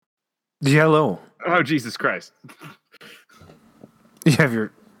Hello. Oh, Jesus Christ. You have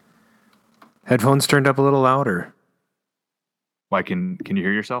your headphones turned up a little louder. Why, can you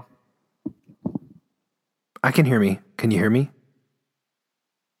hear yourself? I can hear me. Can you hear me?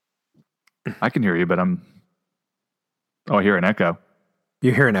 I can hear you, but I hear an echo.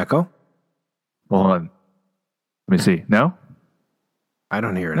 You hear an echo? Well, hold on. Let me see. No? I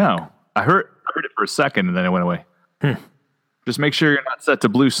don't hear an echo. No. I heard it for a second and then it went away. Just make sure you're not set to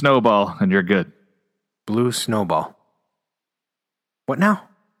blue snowball and you're good. Blue snowball. What now?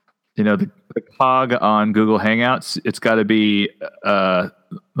 You know, the cog on Google Hangouts, it's got to be, the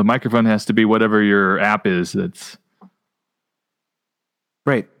microphone has to be whatever your app is. That's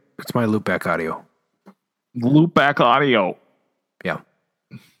Right. It's my loopback audio. loopback audio. Yeah.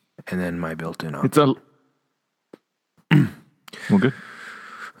 And then my built-in audio. It's a... Well, good.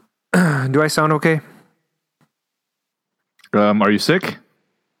 Do I sound okay? Are you sick?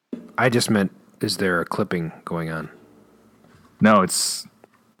 I just meant, is there a clipping going on? No, it's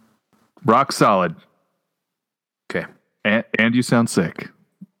rock solid. Okay. And you sound sick.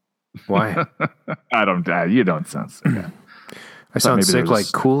 Why? You don't sound sick. I sound maybe sick, there like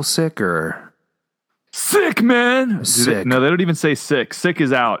was- cool sick or Sick, man. Sick. No, they don't even say sick. Sick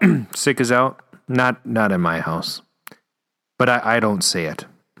is out. sick is out? Not in my house. But I don't say it.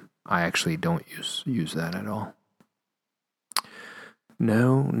 I actually don't use that at all.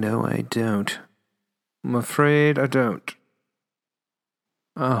 No, I don't. I'm afraid I don't.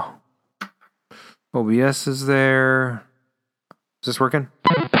 Oh. OBS is there. Is this working?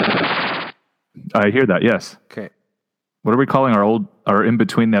 I hear that. Yes. Okay. What are we calling our in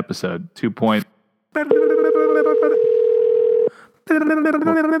between episode? 2 point.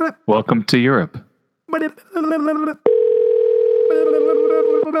 Welcome to Europe.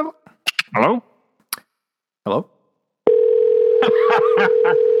 Hello? Hello?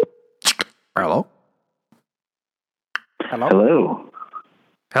 Hello? Hello.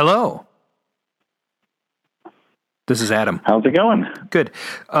 Hello. This is Adam. How's it going? Good.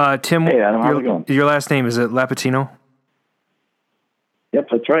 Tim, Hey, Adam, how's it going? your last name, is it Lapatino? Yep,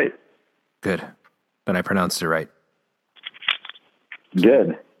 that's right. Good. Then I pronounced it right.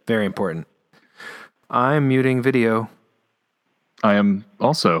 Good. Very important. I'm muting video. I am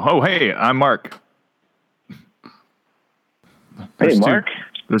also. Oh, hey, I'm Mark. Hey, Mark.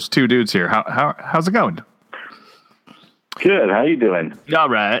 There's two dudes here. How's it going? Good. How you doing? All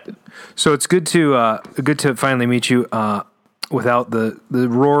right. So it's good to finally meet you without the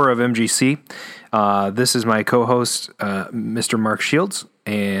roar of MGC. This is my co-host, Mr. Mark Shields,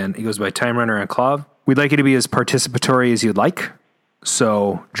 and he goes by Time Runner and Clav. We'd like you to be as participatory as you'd like,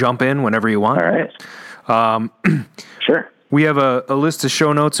 so jump in whenever you want. All right. Sure. We have a list of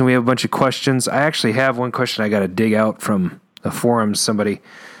show notes, and we have a bunch of questions. I actually have one question I got to dig out from the forums. Somebody,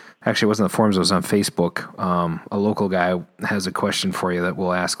 actually it wasn't the forums, it was on Facebook. A local guy has a question for you that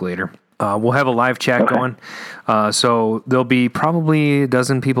we'll ask later. We'll have a live chat going. So there'll be probably a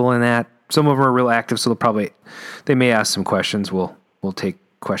dozen people in that. Some of them are real active, so they may ask some questions. We'll take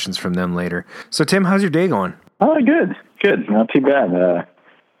questions from them later. So Tim, how's your day going? Oh, good. Good. Not too bad.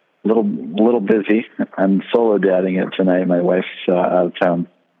 Little busy. I'm solo dadding it tonight. My wife's out of town.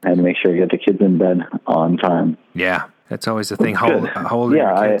 I had to make sure I get the kids in bed on time. Yeah, that's always the thing. Good. How old are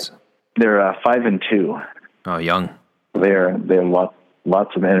your kids? They're 5 and 2. Oh, young. They're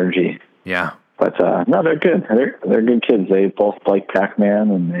lots of energy. Yeah. But no, they're good. They're good kids. They both like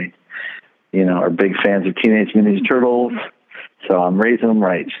Pac-Man, and they, are big fans of Teenage Mutant Ninja Turtles. So I'm raising them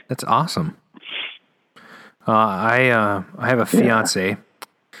right. That's awesome. I have a fiance,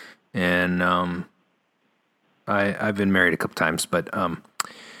 and I've been married a couple times, but I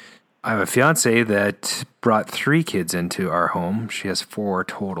have a fiance that brought 3 kids into our home. She has 4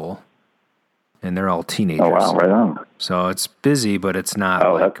 total, and they're all teenagers. Oh wow, right on. So it's busy, but it's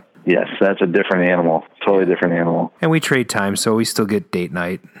not yes, that's a different animal. Totally different animal. And we trade time, so we still get date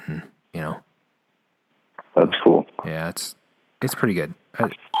night. And, That's cool. yeah, it's pretty good.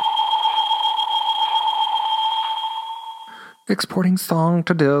 Exporting song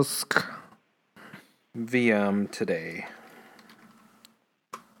to disk. VM today.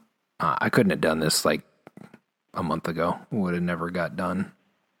 I couldn't have done this like a month ago. Would have never got done.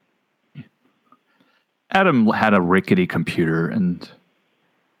 Adam had a rickety computer, and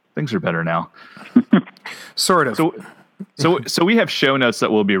things are better now. Sort of. So we have show notes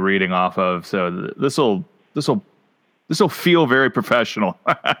that we'll be reading off of. So this will feel very professional.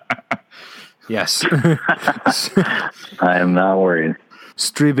 Yes. I am not worried.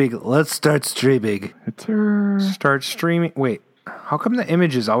 Streaming. Let's start streaming. Start streaming. Wait, how come the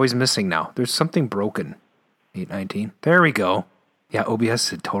image is always missing now? There's something broken. 819. There we go. Yeah, OBS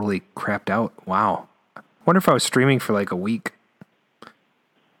had totally crapped out. Wow. Wonder if I was streaming for like a week.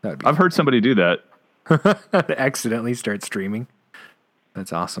 That'd be I've heard somebody do that. accidentally start streaming.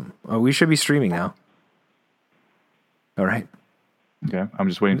 That's awesome. Oh, we should be streaming now. All right. Okay. I'm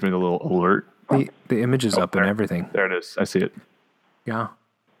just waiting for the little alert. The image is up and everything. There it is. I see it. Yeah.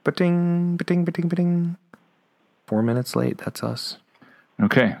 Ba-ding, ba-ding, ba-ding, ba-ding. 4 minutes late. That's us.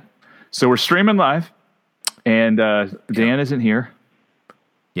 Okay. So we're streaming live, and Dan isn't here.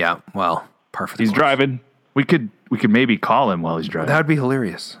 Yeah. Well, par for the He's course. driving. We could maybe call him while he's driving. That would be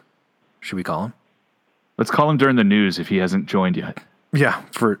hilarious. Should we call him? Let's call him during the news if he hasn't joined yet. Yeah.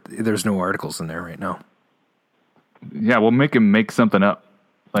 There's no articles in there right now. Yeah, we'll make him make something up.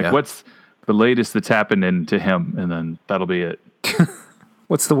 Like, Yeah. what's the latest that's happened to him, and then that'll be it.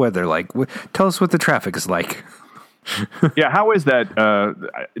 What's the weather like? Tell us what the traffic is like. Yeah, how is that?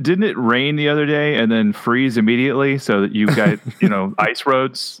 Didn't it rain the other day and then freeze immediately so that you've got, ice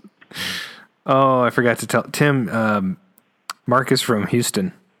roads? Oh, I forgot to tell Tim. Mark is from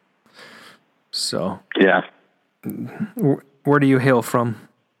Houston. So, Yeah. where do you hail from?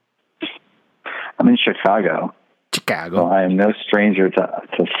 I'm in Chicago. Chicago. So I am no stranger to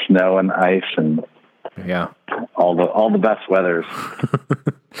snow and ice and Yeah. all the best weathers.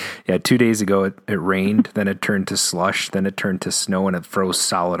 Yeah, 2 days ago it rained, then it turned to slush, then it turned to snow, and it froze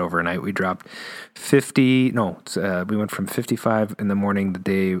solid overnight. We dropped we went from 55 in the morning the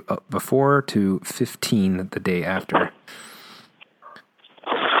day before to 15 the day after.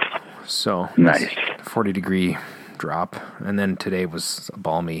 So Nice. 40-degree drop. And then today was a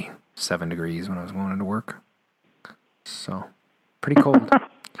balmy 7 degrees when I was going into work. So pretty cold.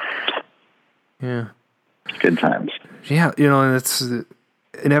 Yeah. Good times. Yeah, and it's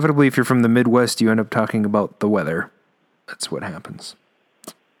inevitably, if you're from the Midwest, you end up talking about the weather. That's what happens,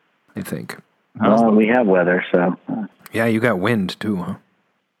 I think. Well, we have weather, so Yeah, you got wind too, huh?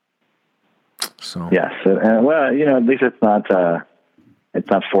 So yes. Well, at least it's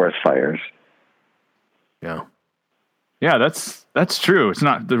not forest fires. yeah. Yeah, that's true. It's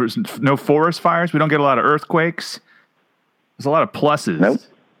not. There's no forest fires. We don't get a lot of earthquakes. There's a lot of pluses. Nope.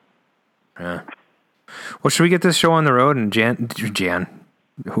 Yeah. Well, should we get this show on the road and Jan,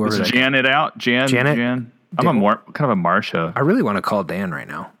 whoever Let's that Jan it out. Janet. I'm kind of a Marsha. I really want to call Dan right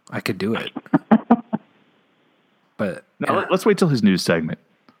now. I could do it. But No, let's wait till his news segment.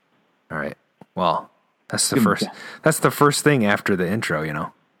 all right. Well, that's the first. That's the first thing after the intro,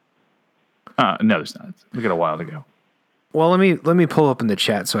 No, there's not. We got a while to go. Well, let me pull up in the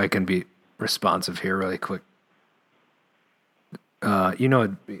chat so I can be responsive here really quick.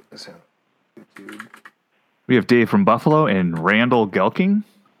 We have Dave from Buffalo and Randall Gelking,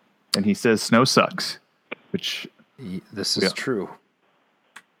 and he says snow sucks, which This is true.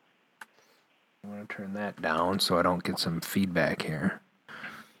 I want to turn that down so I don't get some feedback here.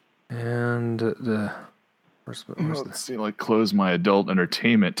 And where's let's see, like close my adult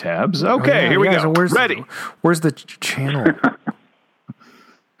entertainment tabs. Okay, here we go. So Ready? Where's the channel?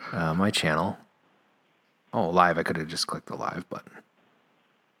 My channel. Oh, live. I could have just clicked the live button.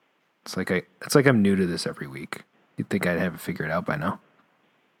 It's like I'm new to this every week. You'd think I'd have it figured out by now.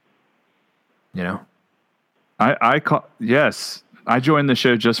 Yes, I joined the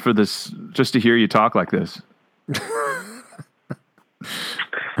show just for this, just to hear you talk like this. No.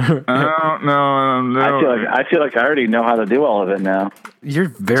 I feel like I already know how to do all of it now. You're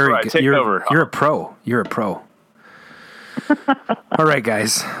very right, good. take over. You're a pro. You're a pro. All right,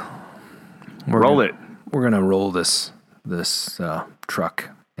 guys. Roll it. We're gonna roll this truck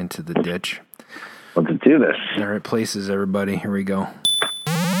into the ditch. Let's do this. There it places everybody. Here we go.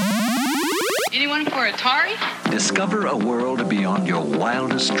 Anyone for Atari? Discover a world beyond your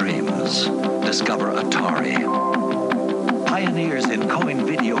wildest dreams. Discover Atari. Pioneers in coin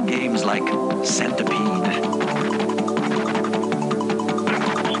video games like Centipede,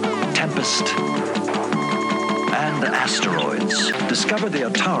 Tempest, and Asteroids. Discover the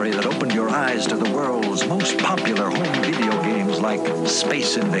Atari that opened your eyes to the world's most popular home video games like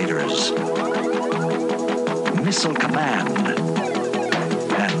Space Invaders, Missile Command,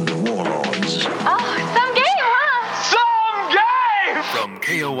 and Warlords. Oh, some game, huh? From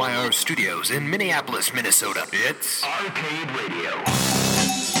KOYR Studios in Minneapolis, Minnesota, it's Arcade Radio.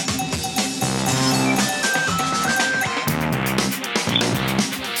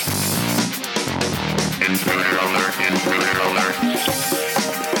 Intruder alert, intruder alert.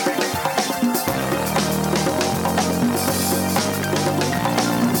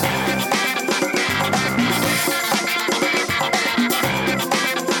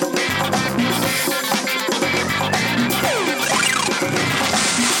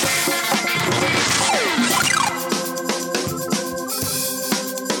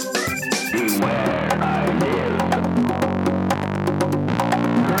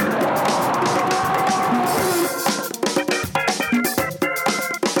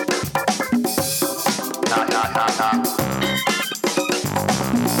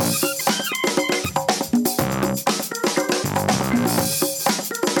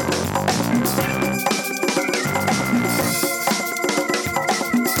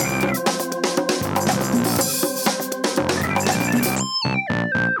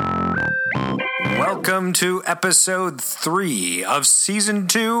 Welcome to episode 3 of season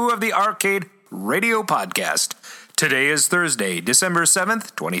 2 of the Arcade Radio Podcast. Today is Thursday, December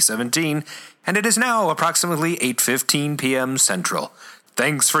 7th, 2017, and it is now approximately 8:15 p.m. Central.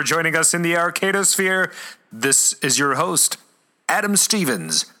 Thanks for joining us in the Arcadosphere. This is your host, Adam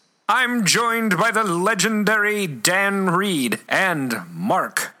Stevens. I'm joined by the legendary Dan Reed and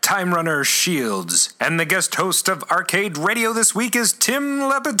Mark Time Runner Shields. And the guest host of Arcade Radio this week is Tim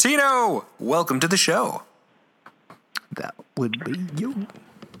Lapatino. Welcome to the show. That would be you.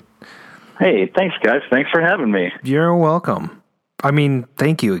 Hey, thanks, guys. Thanks for having me. You're welcome. I mean,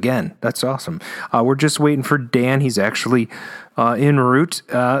 thank you again. That's awesome. We're just waiting for Dan. He's actually en route.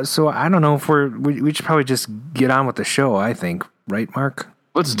 So I don't know if we should probably just get on with the show, I think. Right, Mark?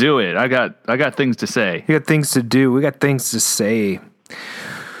 Let's do it. I got things to say. You got things to do. We got things to say.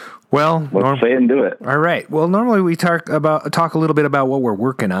 Well, let's say it and do it. All right. Well, normally we talk a little bit about what we're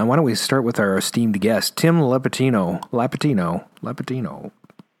working on. Why don't we start with our esteemed guest, Tim Lapatino. What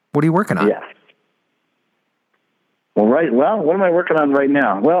are you working on? Yeah. Well, right. Well, what am I working on right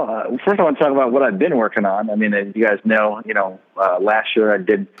now? Well, first I want to talk about what I've been working on. I mean, as you guys know, last year I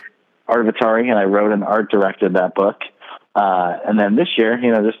did Art of Atari, and I wrote and art directed that book. And then this year,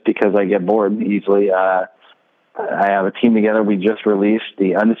 just because I get bored easily, I have a team together. We just released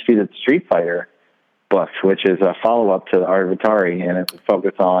the Undisputed Street Fighter book, which is a follow-up to the Art of Atari, and it's a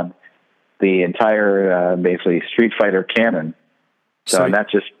focus on the entire, basically, Street Fighter canon. So that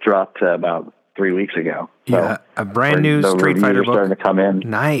just dropped about 3 weeks ago. Yeah, a brand new Street Fighter book. Starting to come in.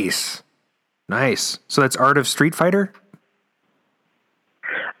 Nice. So that's Art of Street Fighter?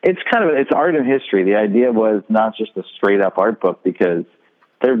 It's art and history. The idea was not just a straight up art book, because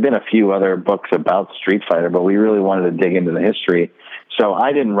there have been a few other books about Street Fighter, but we really wanted to dig into the history. So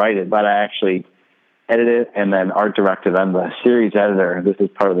I didn't write it, but I actually edited it and then art directed. I'm the series editor. This is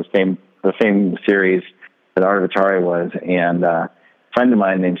part of the same series that Art of Atari was. And a friend of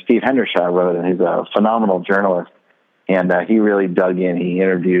mine named Steve Hendershot wrote it. He's a phenomenal journalist, and he really dug in. He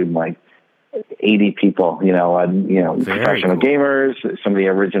interviewed 80 people, professional gamers, some of the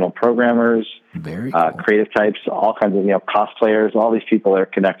original programmers, creative types, all kinds of, cosplayers, all these people that are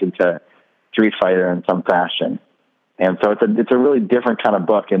connected to Street Fighter in some fashion. And so it's a really different kind of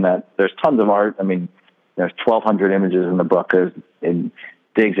book in that there's tons of art. I mean, there's 1,200 images in the book. It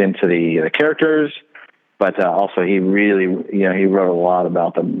digs into the characters, but also he really, he wrote a lot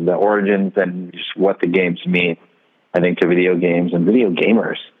about the origins and just what the games mean, I think, to video games and video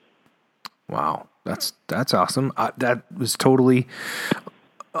gamers. Wow, that's awesome. That was totally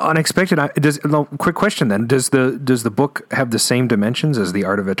unexpected. Quick question then: Does the book have the same dimensions as the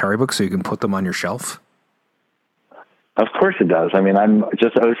Art of Atari book, so you can put them on your shelf? Of course it does. I mean, I'm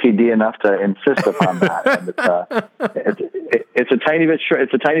just OCD enough to insist upon that. And it's a tiny bit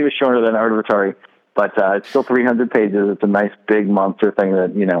It's shorter than Art of Atari, but it's still 300 pages. It's a nice big monster thing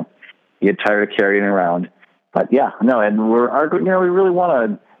that you get tired of carrying around. But and we really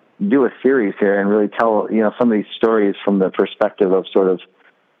want to do a series here and really tell, some of these stories from the perspective of sort of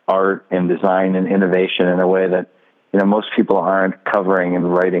art and design and innovation in a way that, most people aren't covering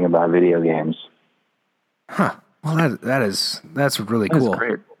and writing about video games. Huh. Well, that's really cool. That's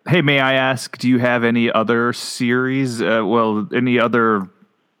great. Hey, may I ask, do you have any other series, any other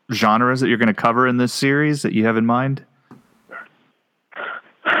genres that you're going to cover in this series that you have in mind?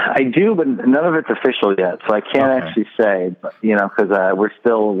 I do, but none of it's official yet, so I can't actually say, because we're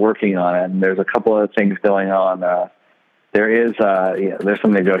still working on it, and there's a couple of things going on. There's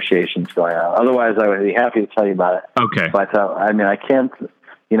some negotiations going on. Otherwise, I would be happy to tell you about it. Okay. But, I can't,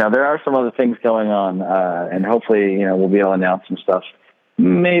 there are some other things going on, and hopefully, we'll be able to announce some stuff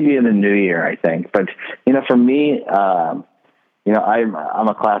maybe in the new year, I think. But, for me, I'm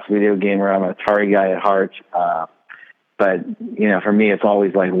a classic video gamer. I'm an Atari guy at heart. But, for me, it's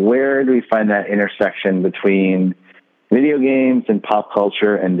always where do we find that intersection between video games and pop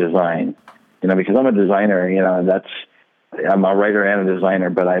culture and design? Because I'm a designer, I'm a writer and a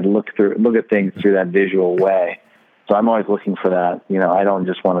designer, but I look at things through that visual way. So I'm always looking for that. I don't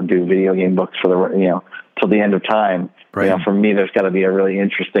just want to do video game books for till the end of time. Right. For me, there's got to be a really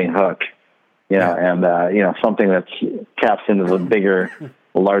interesting hook, and something that taps into the bigger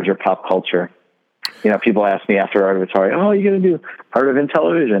larger pop culture. People ask me after Art of Atari, "Oh, are you going to do Art of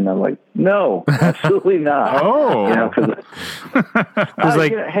Intellivision?" I'm like, "No, absolutely not." Because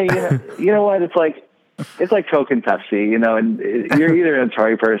like, you know what? It's like Coke and Pepsi, and you're either an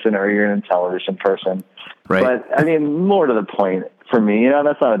Atari person or you're an Intellivision person. right. But I mean, more to the point for me,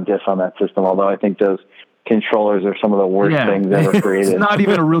 that's not a diss on that system. Although I think those controllers are some of the worst things ever created. It's not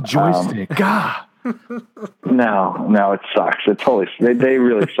even a real joystick. God. No, it sucks. It totally, they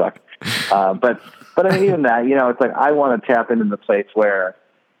really suck. But I mean, even that, it's like, I want to tap into the place where,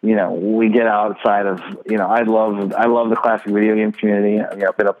 we get outside of, I love the classic video game community.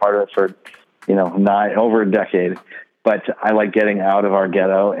 I've been a part of it for, over a decade, but I like getting out of our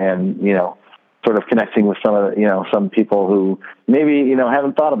ghetto and, sort of connecting with some of the, some people who maybe,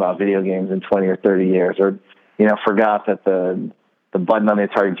 haven't thought about video games in 20 or 30 years or, forgot that the button on the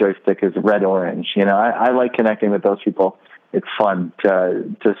Atari joystick is red-orange. I like connecting with those people. It's fun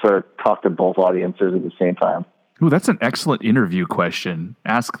to sort of talk to both audiences at the same time. Ooh, that's an excellent interview question.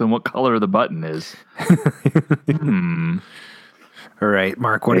 Ask them what color the button is. All right,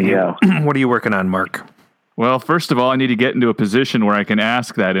 Mark, what are you working on, Mark? Well, first of all, I need to get into a position where I can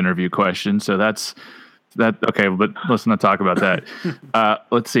ask that interview question. So that's that. Okay, but let's not talk about that.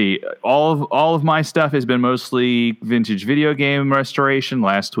 Let's see. All of my stuff has been mostly vintage video game restoration.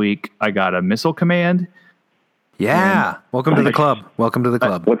 Last week, I got a Missile Command. Yeah. Welcome to the club. Welcome to the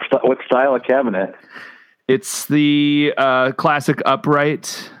club. What style of cabinet? It's the classic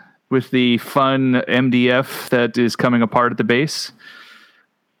upright with the fun MDF that is coming apart at the base.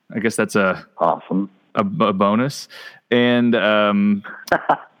 I guess that's awesome. A bonus. And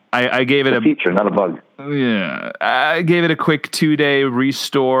I gave it a feature, not a bug. Yeah, I gave it a quick 2-day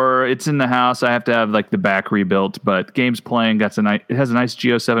restore. It's in the house. I have to have like the back rebuilt, but game's playing. It has a nice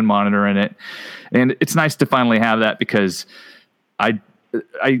Geo 7 monitor in it, and it's nice to finally have that because I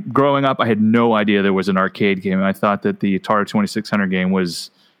growing up I had no idea there was an arcade game. I thought that the Atari 2600 game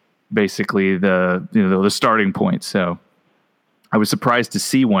was basically the starting point. So I was surprised to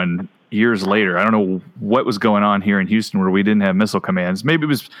see one years later. I don't know what was going on here in Houston where we didn't have missile commands. Maybe it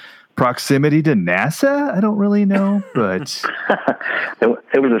was proximity to NASA. I don't really know, but it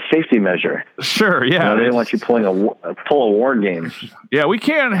was a safety measure. Sure, yeah. They didn't want you pulling a war game. Yeah, we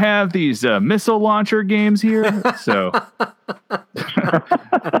can't have these missile launcher games here. So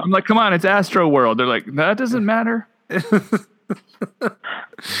I'm like, come on, it's Astro World. They're like, that doesn't matter. That's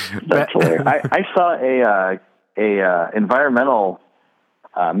hilarious. I saw a environmental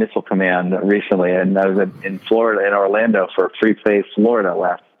Missile Command recently, and I was in Florida, in Orlando, for Free Play Florida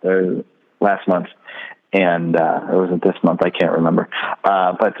last month, and it wasn't this month. I can't remember,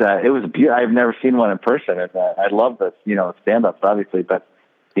 but it was beautiful. I've never seen one in person, and I love the stand-ups, obviously, but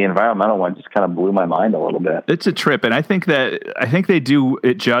the environmental one just kind of blew my mind a little bit. It's a trip, and I think they do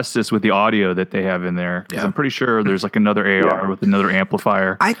it justice with the audio that they have in there. Yeah. I'm pretty sure there's like another AR with another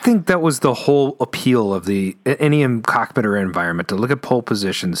amplifier. I think that was the whole appeal of any cockpit or environment. To look at Pole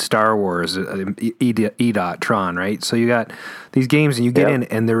Position, Star Wars, EDOT, Tron, right? So you got these games, and you get in,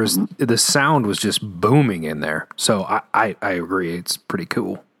 and the sound was just booming in there. So I agree, it's pretty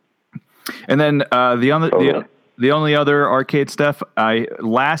cool. And then the only other arcade stuff,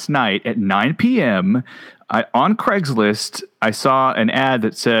 last night at 9 p.m., on Craigslist, I saw an ad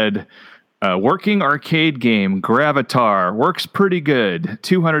that said, working arcade game, Gravatar, works pretty good,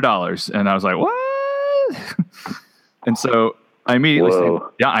 $200. And I was like, what? And so I immediately said,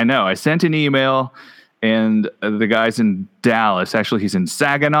 yeah, I know. I sent an email, and the guy's in Dallas. Actually, he's in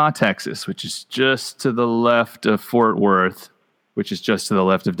Saginaw, Texas, which is just to the left of Fort Worth, which is just to the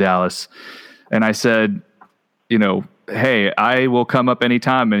left of Dallas. And I said, hey, I will come up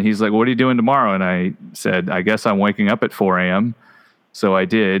anytime. And he's like, what are you doing tomorrow? And I said, I guess I'm waking up at 4 a.m. So I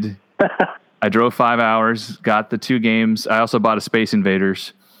did. I drove 5 hours, got the 2 games. I also bought a Space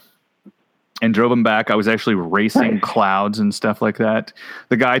Invaders and drove them back. I was actually racing clouds and stuff like that.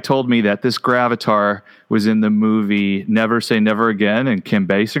 The guy told me that this Gravatar was in the movie Never Say Never Again, and Kim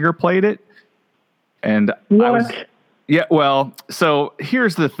Basinger played it. And what? Yeah, well, so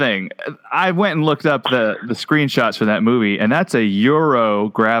here's the thing. I went and looked up the screenshots for that movie, and that's a Euro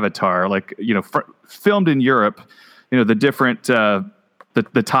Gravatar, like, filmed in Europe. The different,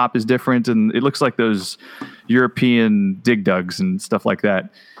 the top is different, and it looks like those European Dig Dugs and stuff like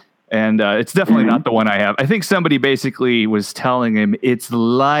that. And it's definitely not the one I have. I think somebody basically was telling him it's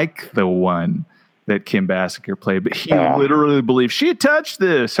like the one that Kim Basinger played, but he literally believed she touched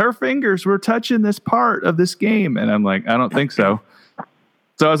this. Her fingers were touching this part of this game. And I'm like, I don't think so.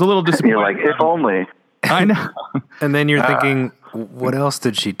 So I was a little disappointed. You're like, if only. I know. And then you're thinking, what else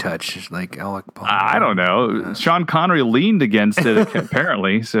did she touch? Like Alec Baldwin? I don't know. Sean Connery leaned against it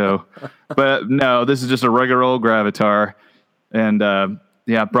apparently. So, but no, this is just a regular old Gravatar, and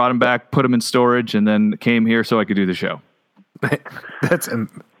brought him back, put him in storage, and then came here so I could do the show. That's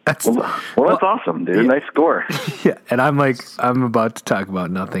that's awesome, dude. Nice score. Yeah, and I'm about to talk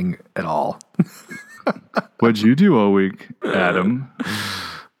about nothing at all. What'd you do all week, Adam?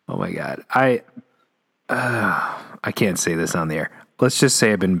 Oh my God, I can't say this on the air. Let's just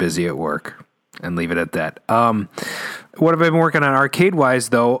say I've been busy at work and leave it at that. What have I been working on arcade wise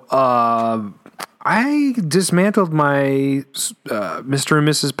though? I dismantled my Mr. and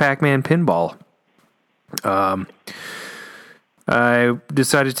Mrs. Pac-Man pinball. I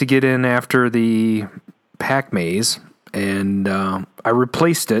decided to get in after the Pac-Maze, and I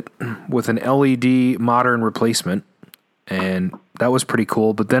replaced it with an LED modern replacement, and that was pretty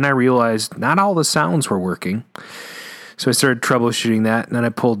cool. But then I realized not all the sounds were working, so I started troubleshooting that, and then I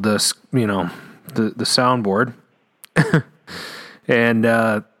pulled the soundboard, and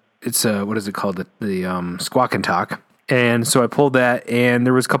it's what is it called? The Squawk and Talk. And so I pulled that, and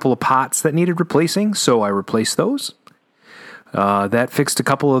there was a couple of pots that needed replacing, so I replaced those. That fixed a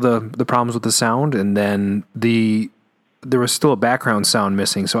couple of the problems with the sound, and then there was still a background sound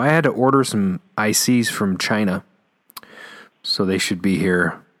missing, so I had to order some ICs from China. So they should be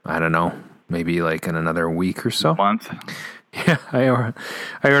here, I don't know, maybe like in another week or so. Month. Yeah, I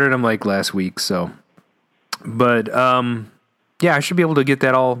ordered them like last week, so. But I should be able to get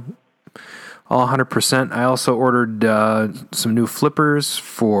that all 100%. I also ordered some new flippers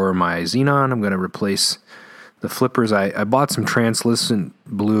for my Xenon. I'm going to replace the flippers. I bought some translucent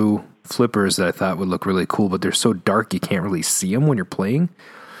blue flippers that I thought would look really cool, but they're so dark you can't really see them when you're playing.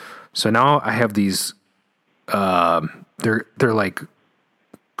 So now I have these. They're like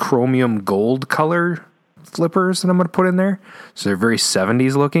chromium gold color flippers that I'm going to put in there. So they're very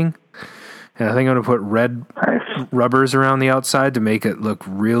 70s looking. And I think I'm going to put red rubbers around the outside to make it look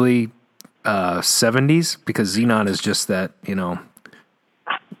really 70s, because Xenon is just that,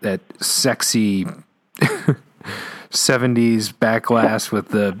 that sexy 70s back glass with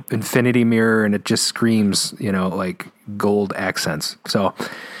the infinity mirror, and it just screams, like gold accents. So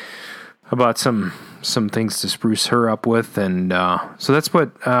I bought some things to spruce her up with, and so that's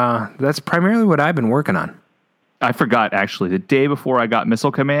primarily what I've been working on. I forgot, actually, the day before I got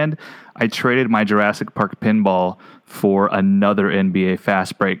Missile Command, I traded my Jurassic Park pinball for another NBA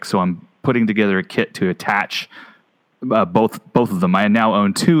Fast Break, so I'm putting together a kit to attach both of them. I now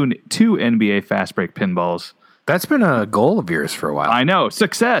own two NBA Fast Break pinballs. That's been a goal of yours for a while. I know.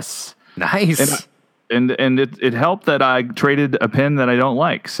 Success. Nice. And it helped that I traded a pin that I don't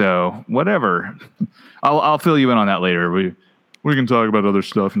like. So whatever. I'll fill you in on that later. We can talk about other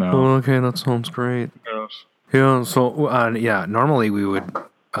stuff now. Oh, okay, that sounds great. Yes. Yeah. So normally we'd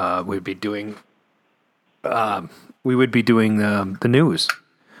be doing the news,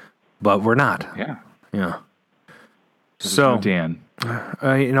 but we're not. Yeah. Yeah. So Dan.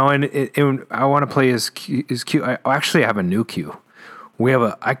 and I want to play his cue. I actually have a new cue. We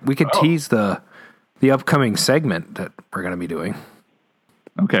have we could tease the upcoming segment that we're going to be doing.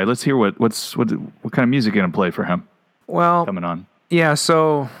 Okay, let's hear what kind of music you're going to play for him. Well, coming on. Yeah,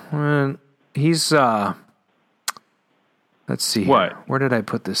 so he's let's see. What? Where did I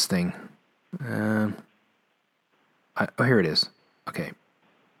put this thing? Here it is. Okay.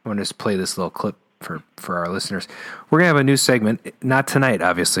 I want to just play this little clip for our listeners. We're going to have a new segment, not tonight,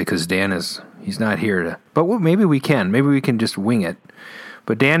 obviously, because he's not here but maybe we can. Maybe we can just wing it.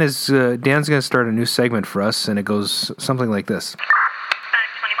 But Dan's going to start a new segment for us, and it goes something like this.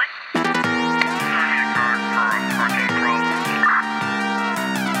 Yeah,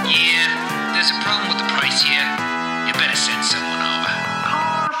 there's a problem with the price here. You better send someone over.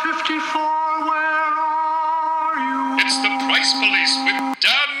 Car 54, where are you? It's the Price Police with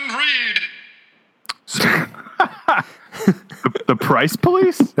Dan Reed. The Price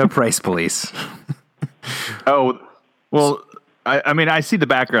Police? The Price Police. Oh, well, I mean, I see the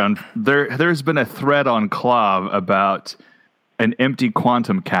background. There's been a thread on Clav about an empty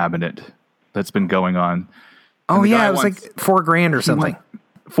quantum cabinet that's been going on. Oh, yeah, it was like $4,000 or something.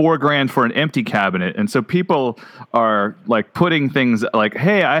 $4,000 for an empty cabinet. And so people are like putting things like,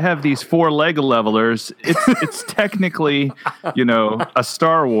 hey, I have these 4 leg levelers. It's technically, a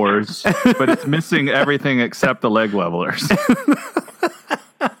Star Wars, but it's missing everything except the leg levelers.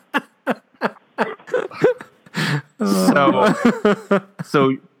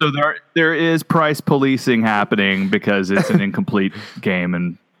 So there is price policing happening because it's an incomplete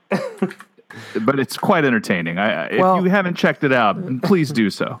game, but it's quite entertaining. If you haven't checked it out, please do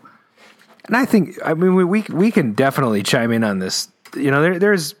so. And I think, I mean, we can definitely chime in on this. You know,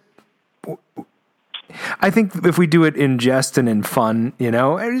 there's, I think if we do it in jest and in fun, you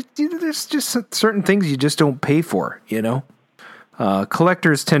know, there's just certain things you just don't pay for, you know.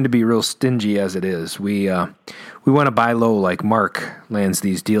 Collectors tend to be real stingy as it is. We want to buy low like Mark lands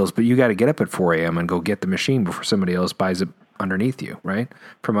these deals, but you got to get up at 4 a.m. and go get the machine before somebody else buys it underneath you, right?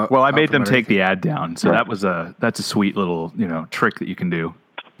 Well, I made them take the ad down, so that's a sweet little, you know, trick that you can do.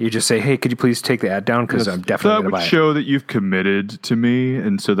 You just say, "Hey, could you please take the ad down? Because I'm definitely going to buy it." That would show that you've committed to me,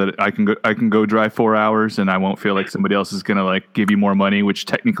 and so that I can go drive 4 hours, and I won't feel like somebody else is going to like give you more money, which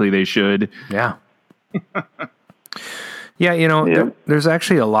technically they should. Yeah. Yeah, you know, there's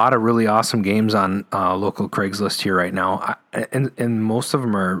actually a lot of really awesome games on local Craigslist here right now, and most of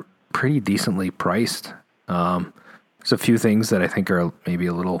them are pretty decently priced. There's a few things that I think are maybe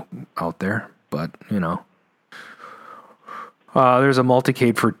a little out there, but you know. There's a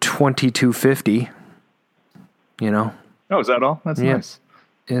Multicade for $22.50. You know. Oh, is that all? That's nice.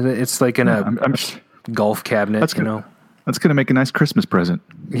 It's like in a golf cabinet. That's know. That's gonna make a nice Christmas present.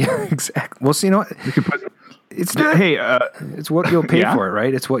 Yeah, exactly. Well, so you know what? It's not. Hey, it's what you'll pay for it,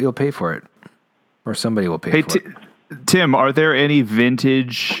 right? It's what you'll pay for it, or somebody will pay for it. Tim, are there any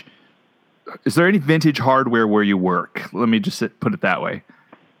vintage? Is there any vintage hardware where you work? Let me just put it that way.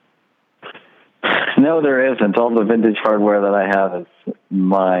 No, there isn't. All the vintage hardware that I have is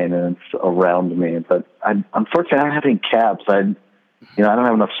mine and it's around me. But unfortunately, I don't have any cabs. I don't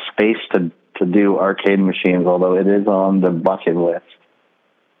have enough space to do arcade machines. Although it is on the bucket list.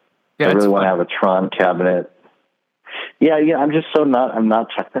 Yeah, I really want to have a Tron cabinet. Yeah. I'm just I'm not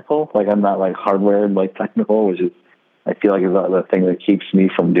technical. Like I'm not like hardware like technical, which is I feel like is the thing that keeps me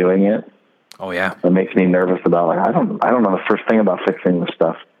from doing it. Oh yeah, that makes me nervous about like I don't know the first thing about fixing this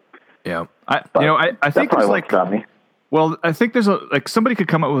stuff. Yeah, I think there's like, well, I think there's somebody could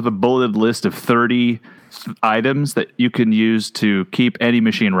come up with a bulleted list of 30 items that you can use to keep any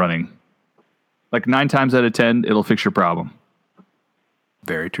machine running. Like 9 times out of 10, it'll fix your problem.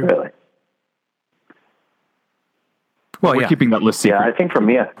 Very true. Really? Well, we're keeping that list secret. Yeah, I think for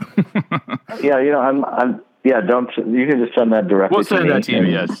me, yeah, you know, I'm don't you can just send that directly. We'll send that to you.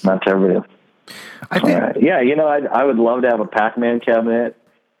 Yes, not to everybody. I think. Yeah, you know, I would love to have a Pac-Man cabinet.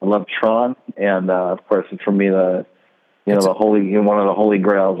 I love Tron, and of course, for me, one of the holy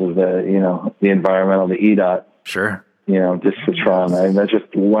grails is the environmental, the EDOT. Sure. You know, just for Tron. That's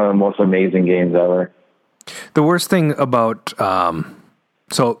just one of the most amazing games ever. The worst thing about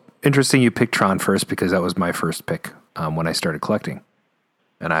so interesting you picked Tron first because that was my first pick when I started collecting,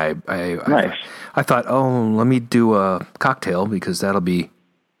 and nice. I thought, oh, let me do a cocktail because that'll be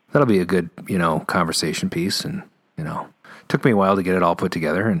a good conversation piece, and took me a while to get it all put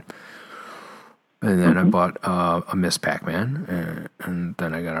together, and then I bought a Miss Pac-Man, and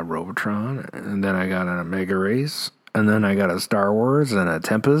then I got a Robotron, and then I got a Mega Race, and then I got a Star Wars, and a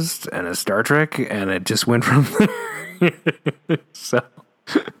Tempest, and a Star Trek, and it just went from there. So,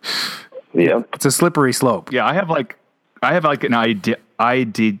 yeah, it's a slippery slope. Yeah, I have like an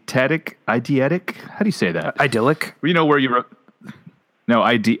eidetic. How do you say that? Idyllic. You know where you. No,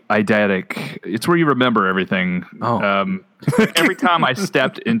 eidetic. It's where you remember everything. Oh. Every time I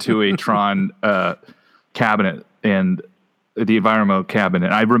stepped into a Tron cabinet and the environmental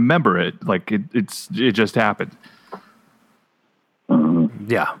cabinet, I remember it like it just happened.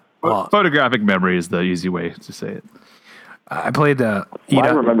 Yeah. Well, photographic memory is the easy way to say it. I played the. I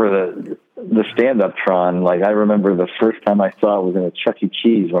remember the stand-up Tron. Like I remember the first time I saw it was in a Chuck E.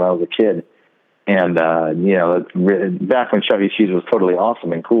 Cheese when I was a kid. And, back when Chuck E. Cheese was totally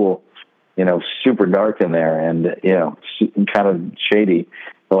awesome and cool, super dark in there and, kind of shady.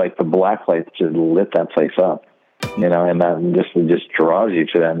 But like the black lights just lit that place up, and that just draws you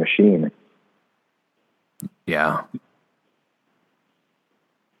to that machine. Yeah.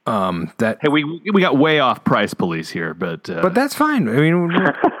 Hey, we got way off Price Police here, but that's fine. I mean,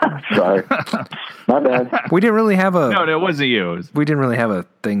 sorry, my bad. We didn't really have a. No, it wasn't you. We didn't really have a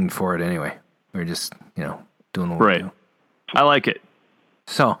thing for it anyway. We were just, doing what we do. I like it.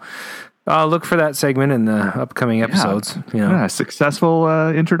 So, look for that segment in the upcoming episodes. Yeah, successful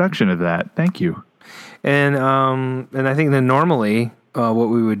introduction of that. Thank you. And I think that normally what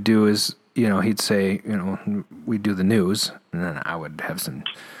we would do is, he'd say, we'd do the news, and then I would have some.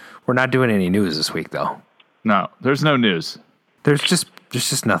 We're not doing any news this week, though. No, there's no news. There's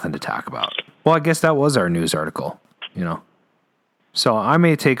just nothing to talk about. Well, I guess that was our news article, So I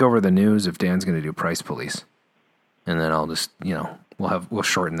may take over the news if Dan's going to do Price Police, and then I'll just we'll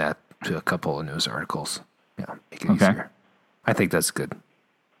shorten that to a couple of news articles. Yeah, make it easier. I think that's good.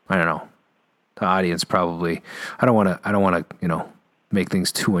 I don't know. The audience probably. I don't want to make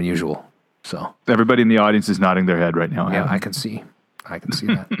things too unusual. So everybody in the audience is nodding their head right now. yeah, I can see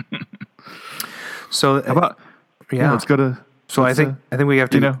that. So How about let's go to. So I think we have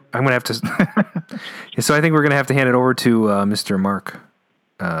to. I'm gonna have to. So I think we're gonna have to hand it over to Mr. Mark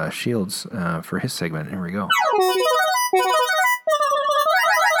Shields for his segment. Here we go.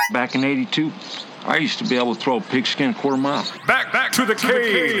 Back in '82, I used to be able to throw a pigskin a quarter mile. Back to the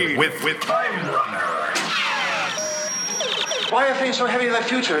cave with Time Runner. Why are things so heavy in the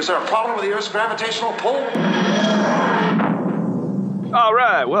future? Is there a problem with the Earth's gravitational pull? All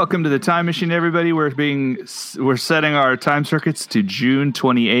right, welcome to the Time Machine, everybody. We're setting our time circuits to June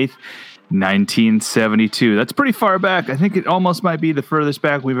 28th, 1972. That's pretty far back. I think it almost might be the furthest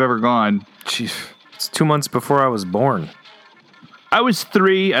back we've ever gone. Jeez, it's 2 months before I was born. I was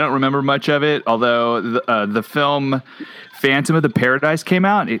 3. I don't remember much of it, although the film Phantom of the Paradise came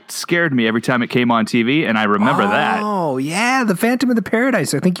out. It scared me every time it came on TV, and I remember that. Oh, yeah, the Phantom of the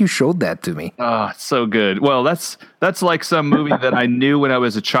Paradise. I think you showed that to me. Oh, it's so good. Well, that's like some movie that I knew when I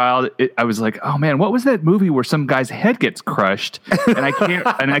was a child. I was like, oh man, what was that movie where some guy's head gets crushed? And I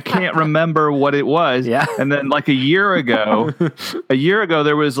can't remember what it was. Yeah. And then like a year ago,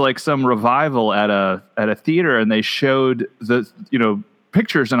 there was like some revival at a theater, and they showed the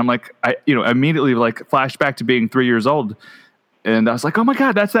pictures, and I'm like, I immediately like flashed back to being 3 years old, and I was like, oh my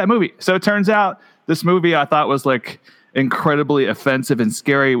god, that's that movie. So it turns out this movie I thought was like incredibly offensive and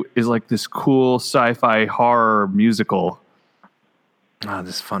scary is like this cool sci-fi horror musical. Oh,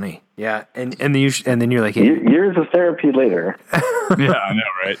 this is funny. Yeah, and then you're like, hey. Years of therapy later. Yeah, I know,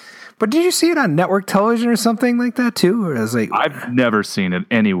 right? But did you see it on network television or something like that too? Or I was like, I've never seen it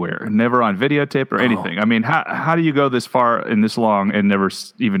anywhere, never on videotape or anything. I mean, how do you go this far and this long and never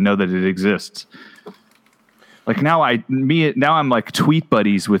even know that it exists? Like now I'm like tweet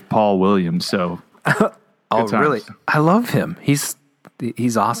buddies with Paul Williams. So, oh really? I love him. He's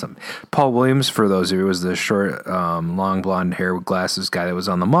awesome. Paul Williams, for those of you, was the short, long blonde hair with glasses guy that was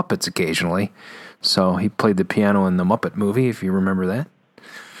on the Muppets occasionally. So he played the piano in the Muppet movie, if you remember that.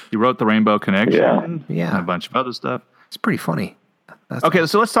 He wrote The Rainbow Connection. Yeah. And a bunch of other stuff. It's pretty funny. Okay,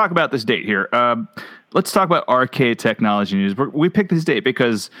 so let's talk about this date here. Let's talk about arcade technology news. We picked this date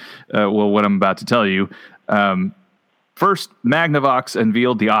because, what I'm about to tell you. First, Magnavox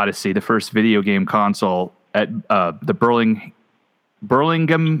unveiled the Odyssey, the first video game console, at the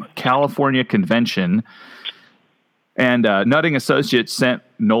Burlingame, California convention. And Nutting Associates sent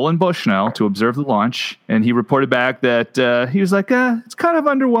Nolan Bushnell to observe the launch, and he reported back that he was like, it's kind of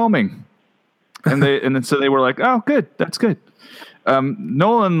underwhelming. And then they were like, oh, good, that's good.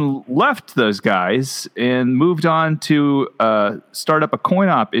 Nolan left those guys and moved on to start up a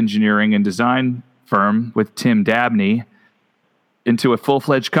coin-op engineering and design firm with Tim Dabney into a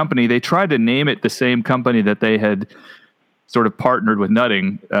full-fledged company. They tried to name it the same company that they had sort of partnered with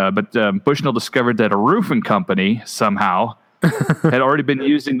Nutting, but Bushnell discovered that a roofing company somehow had already been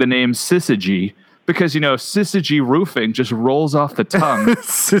using the name Syzygy because, Syzygy Roofing just rolls off the tongue.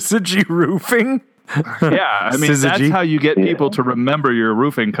 Syzygy Roofing? Yeah, I mean, Syzygy? that's how you get people to remember your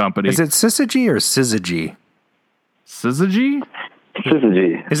roofing company. Is it Syzygy or Syzygy? Syzygy?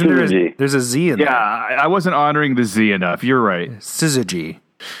 Syzygy. Isn't there's a Z in there? Yeah, I wasn't honoring the Z enough. You're right. Syzygy.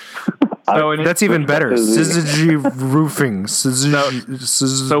 So That's even better. Syzygy Roofing.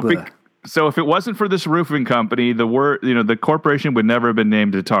 So if it wasn't for this roofing company, the corporation would never have been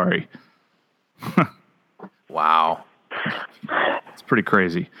named Atari. Wow. It's pretty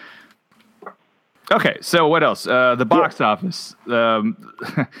crazy. Okay, so what else? The box office. It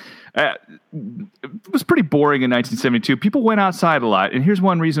was pretty boring in 1972. People went outside a lot, and here's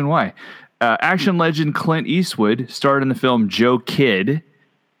one reason why. Action legend Clint Eastwood starred in the film Joe Kidd,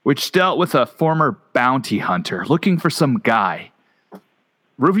 which dealt with a former bounty hunter looking for some guy.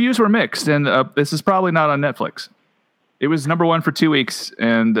 Reviews were mixed, and this is probably not on Netflix. It was number 1 for 2 weeks,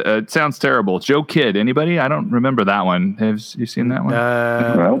 and it sounds terrible. Joe Kidd, anybody? I don't remember that one. Have you seen that one?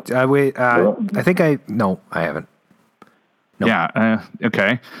 No, I haven't. Nope. Yeah,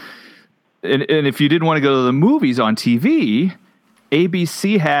 okay. And if you didn't want to go to the movies on TV,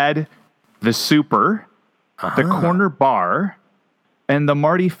 ABC had The Super, The Corner Bar, and the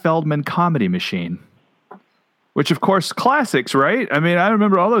Marty Feldman Comedy Machine. Which, of course, classics, right? I mean, I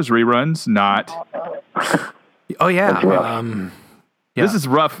remember all those reruns. Not. Oh, yeah. Yeah. This is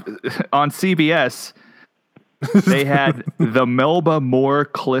rough. On CBS, they had the Melba Moore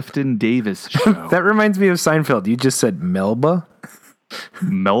Clifton Davis show. That reminds me of Seinfeld. You just said Melba?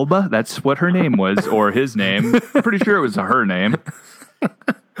 Melba? That's what her name was, or his name. I'm pretty sure it was her name.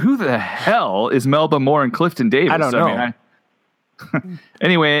 Who the hell is Melba Moore and Clifton Davis? I don't know.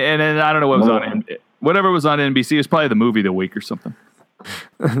 Anyway, and then I don't know what was on. Whatever was on NBC was probably the movie of the week or something.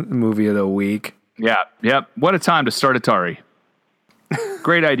 Movie of the week. Yeah, yep. What a time to start Atari.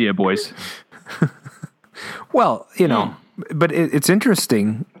 Great idea, boys. Well, but it's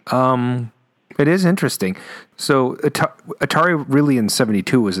interesting. It is interesting. So Atari really in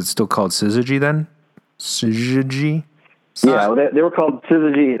 72, was it still called Syzygy then? Syzygy? Yeah, they were called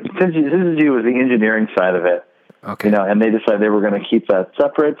Syzygy. Syzygy was the engineering side of it. Okay. And they decided they were going to keep that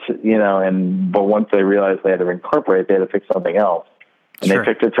separate, but once they realized they had to incorporate, they had to pick something else. And They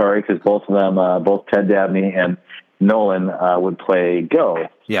picked Atari because both of them, both Ted Dabney and Nolan, would play Go.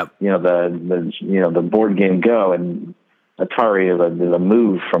 Yep. The board game Go, and Atari is a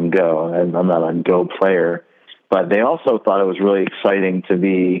move from Go. And I'm not a Go player, but they also thought it was really exciting to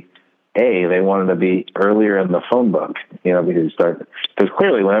be. They wanted to be earlier in the phone book, because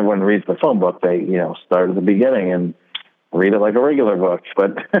clearly when everyone reads the phone book, they, start at the beginning and read it like a regular book.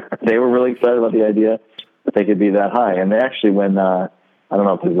 But they were really excited about the idea that they could be that high. And they actually, when, I don't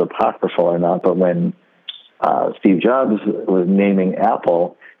know if this is apocryphal or not, but when Steve Jobs was naming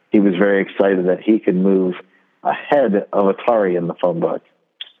Apple, he was very excited that he could move ahead of Atari in the phone book.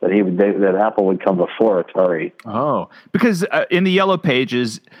 That Apple would come before Atari. Oh, because in the Yellow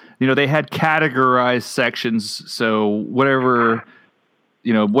Pages, they had categorized sections. So whatever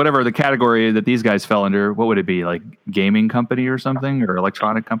the category that these guys fell under, what would it be? Like gaming company or something, or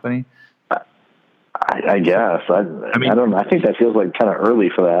electronic company? I guess. I don't know. I think that feels like kind of early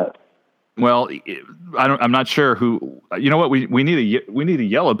for that. Well, I'm not sure who. You know what? We need a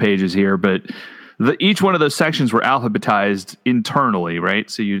Yellow Pages here, but. Each one of those sections were alphabetized internally, right?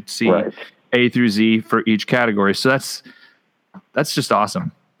 So you'd see A through Z for each category. So that's just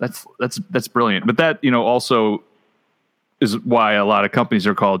awesome. That's brilliant. But that also is why a lot of companies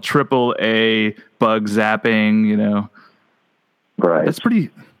are called AAA, bug zapping. Right. That's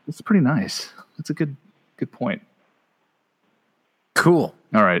pretty nice. That's a good point. Cool.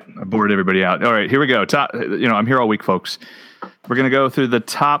 All right, I bored everybody out. All right, here we go. I'm here all week, folks. We're gonna go through the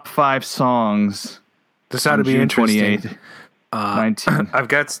top 5 songs. This ought to be interesting. 28, 19. I've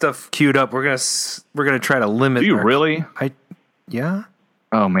got stuff queued up. We're gonna try to limit. Do you really? Yeah.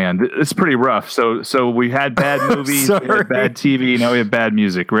 Oh man, it's pretty rough. So we had bad movies, we had bad TV. Now we have bad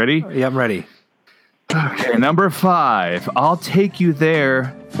music. Ready? Yeah, I'm ready. Okay, number 5. "I'll Take You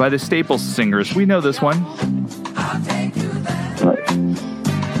There" by the Staples Singers. We know this one. I'll take you there.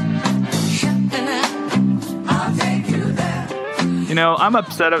 I'm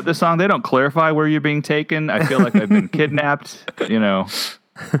upset at this song. They don't clarify where you're being taken. I feel like I've been kidnapped.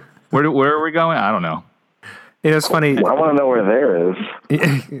 Where are we going? I don't know. It's funny. I want to know where there is.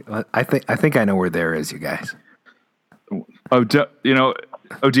 I think I know where there is, you guys. Oh, do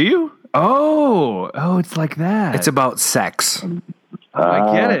you? Oh, it's like that. It's about sex.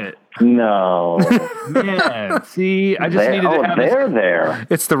 I get it. No. Man, see, I just needed to have there.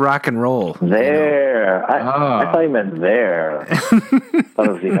 It's the rock and roll. There. I thought you meant there. I thought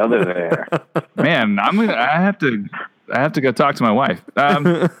it was the other there. Man, I have to go talk to my wife.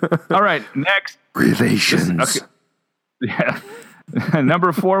 All right, next. Relations. Okay. Yeah.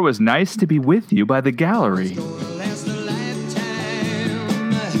 Number 4 was "Nice to Be With You" by The Gallery.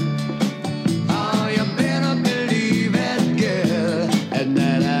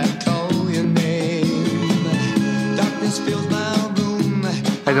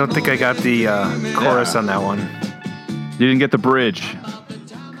 I don't think I got the chorus on that one. You didn't get the bridge.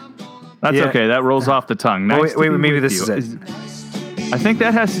 That's okay. That rolls off the tongue. Nice wait, maybe this is it. I think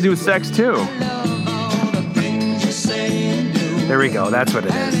that has to do with sex too. There we go. That's what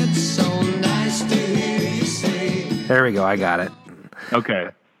it is. There we go. I got it. Okay.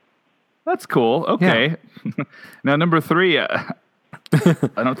 That's cool. Okay. Yeah. Now, number 3. I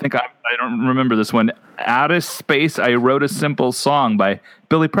don't remember this one. "Out of Space, I Wrote a Simple Song" by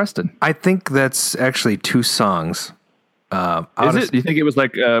Billy Preston. I think that's actually 2 songs. Is it? Do you think it was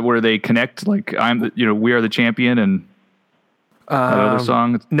like where they connect? Like "We Are the Champion" and that other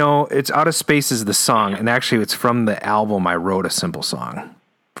song? No, it's "Out of Space" is the song, and actually it's from the album "I Wrote a Simple Song."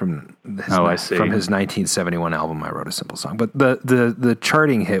 I see. From his 1971 album, "I Wrote a Simple Song." But the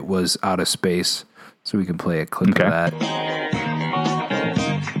charting hit was "Out of Space," so we can play a clip of that.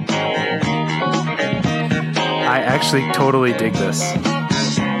 I actually totally dig this.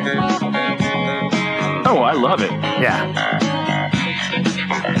 Oh, I love it. Yeah.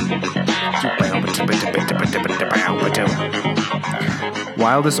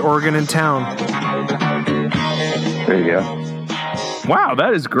 Wildest organ in town. There you go. Wow,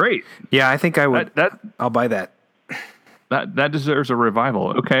 that is great. Yeah, I think I would. I'll buy that. That deserves a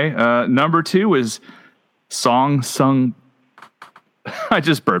revival. Okay. Number 2 is "Song Sung." I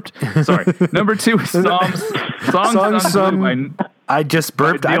just burped. Sorry. Number 2 is Song Sung Blue by I just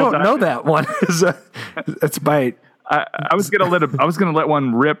burped. I don't know that one. It's by. I was gonna let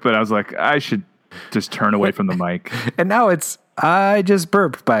one rip, but I was like, I should just turn away from the mic. And now it's I Just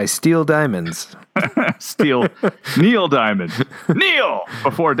Burped by Steel Diamonds. Neil Diamond. Neil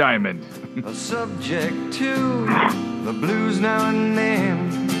before Diamond. A subject to the blues now and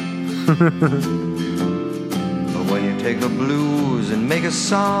then. But when you take the blues and make a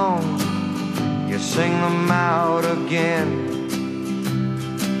song, you sing them out again.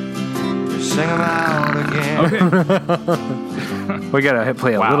 You sing them out again. Okay. We gotta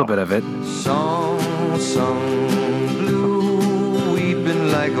play a little bit of it. Song blue,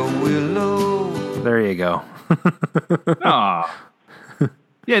 weeping like a willow. There you go. Aw.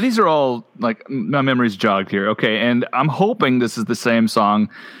 Yeah, these are all, like, my memory's jogged here. Okay, and I'm hoping this is the same song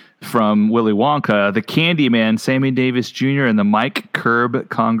from Willy Wonka, the Candyman, Sammy Davis Jr., and the Mike Curb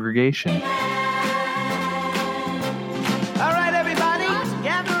Congregation. All right, everybody,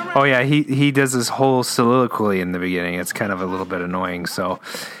 gather around. Oh yeah, he does this whole soliloquy in the beginning. It's kind of a little bit annoying. So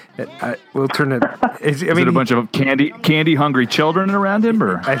we'll turn it. Is it a bunch of candy hungry children around him,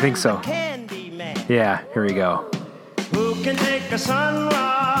 or? I think so. Yeah, here we go. Who can take a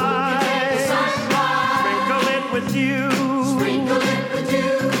sunrise? Sprinkle it with you.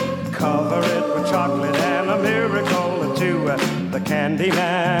 Cover it with chocolate and a miracle or two. The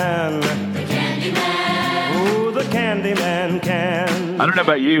Candyman. Ooh, the Candyman can. I don't know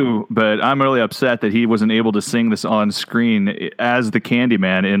about you, but I'm really upset that he wasn't able to sing this on screen as the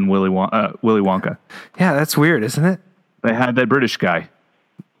Candyman in Willy Wonka. Yeah, that's weird, isn't it? They had that British guy.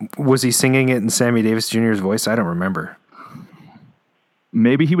 Was he singing it in Sammy Davis Jr.'s voice? I don't remember.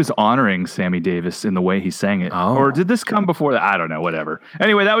 Maybe he was honoring Sammy Davis in the way he sang it. Oh. Or did this come before that? I don't know, whatever.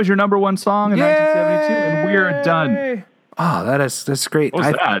 Anyway, that was your number one song in 1972, and we're done. Oh, that's great. What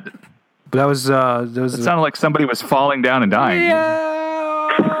was that? That was It sounded like somebody was falling down and dying. Yeah.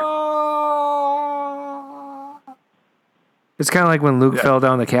 It's kind of like when Luke fell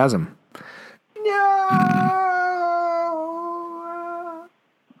down the chasm.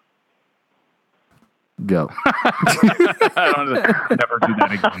 Go. Never do that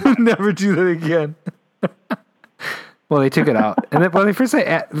again. Never do that again. Well, they took it out, and then,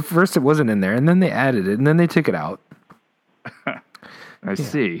 first it wasn't in there, and then they added it, and then they took it out. I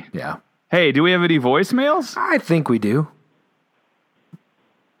see. Yeah. Hey, do we have any voicemails? I think we do.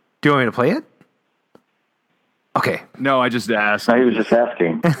 Do you want me to play it? Okay. No, I just asked. He was just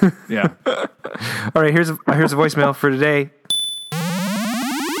asking. Yeah. All right. Here's a voicemail for today.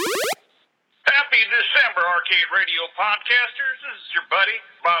 Happy December, Arcade Radio podcasters. This is your buddy,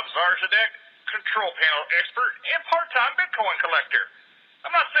 Bob Zarzadek, control panel expert and part-time Bitcoin collector.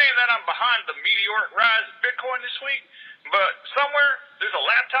 I'm not saying that I'm behind the meteoric rise of Bitcoin this week, but somewhere there's a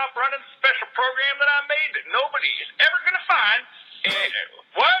laptop running a special program that I made that nobody is ever going to find. And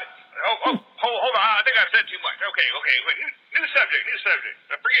what? Hold on. I think I said too much. Okay. Wait. New subject.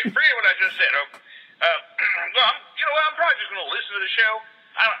 Forget what I just said. Well, I'm probably just going to listen to the show.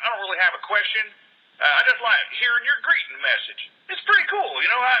 I don't really have a question. I just like hearing your greeting message. It's pretty cool,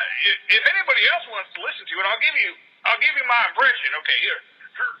 if anybody else wants to listen to it, I'll give you my impression. Okay, here.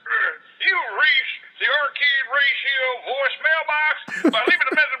 You reach the Arcade Radio voicemail box by leaving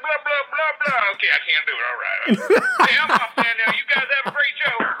a message. Blah blah blah blah. Okay, I can't do it. All right. Hey, I'm off now. You guys have a great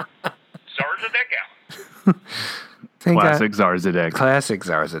show. Zarzadek out. Classic Zarzadek. Classic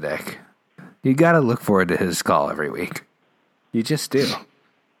Zarzadek. You got to look forward to his call every week. You just do.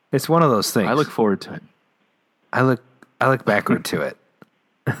 It's one of those things. I look forward to it. I look backward to it.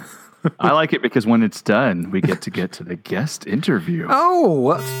 I like it because when it's done, we get to the guest interview.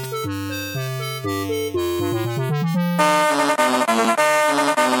 Oh.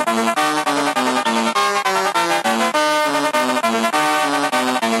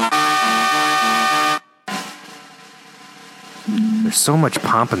 There's so much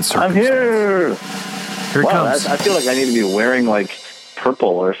pomp and circumstance. I'm here. Here it comes. I feel like I need to be wearing like purple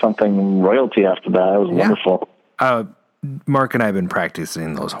or something royalty after that. That was wonderful. Mark and I have been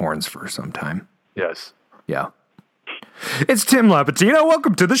practicing those horns for some time. Yes. Yeah. It's Tim Lapatino.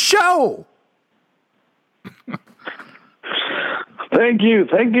 Welcome to the show. Thank you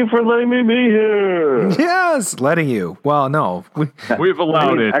for letting me be here. Yes, letting you. Well, no, we've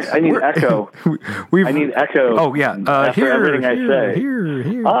allowed it. I need echo. I need echo. Oh yeah, after everything I say.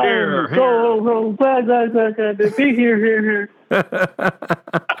 Here. I'm so glad to be here.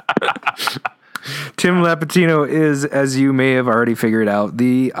 Tim Lapatino is, as you may have already figured out,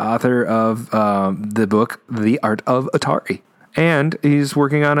 the author of the book The Art of Atari, and he's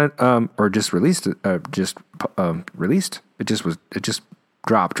working on it, or just released it. Released. It just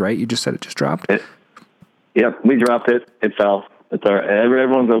dropped, right? You just said it just dropped. Yep, we dropped it. It fell. It's all right.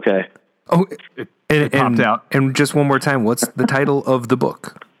 Everyone's okay. Oh, it popped out. And just one more time, what's the title of the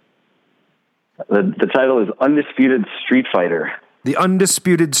book? The title is Undisputed Street Fighter. The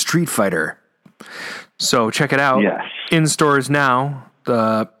Undisputed Street Fighter. So check it out. Yes. In stores now.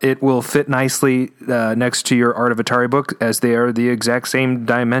 It will fit nicely next to your Art of Atari book, as they are the exact same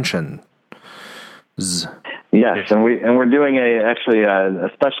dimension. Yes, and we're doing a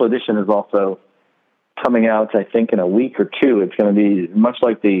special edition is also coming out, I think, in a week or two. It's going to be much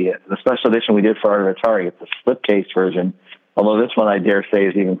like the special edition we did for Art of Atari. It's a slipcase version, although this one I dare say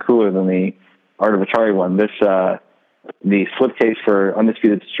is even cooler than the Art of Atari one. This the slipcase for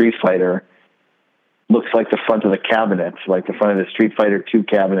Undisputed Street Fighter looks like the front of the cabinet, like the front of the Street Fighter 2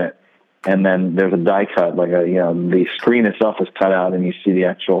 cabinet, and then there's a die cut, like the screen itself is cut out, and you see the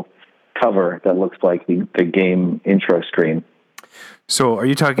actual cover that looks like the game intro screen. So are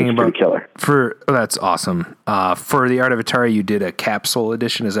you talking about killer? That's awesome. For the Art of Atari, you did a capsule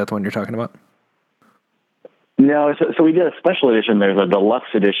edition. Is that the one you're talking about? No, so we did a special edition. There's a deluxe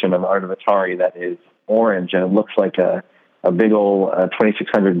edition of Art of Atari that is orange, and it looks like a big old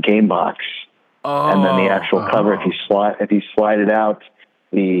 2600 game box. And then the actual cover, if you slide it out,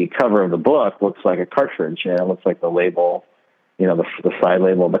 the cover of the book looks like a cartridge, and it looks like the label, the side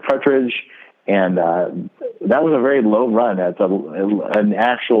label of the cartridge. And that was a very low run. It's an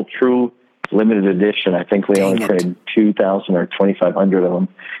actual true limited edition. I think we only printed 2,000 or 2,500 of them,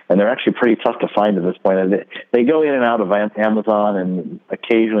 and they're actually pretty tough to find at this point. They go in and out of Amazon, and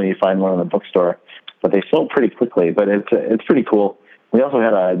occasionally you find one in the bookstore, but they sold pretty quickly. But it's pretty cool. We also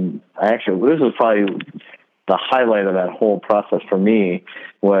had this was probably the highlight of that whole process for me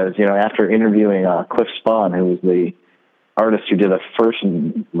was, after interviewing Cliff Spawn, who was the artist who did the first,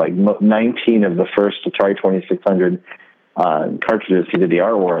 19 of the first Atari 2600 cartridges. He did the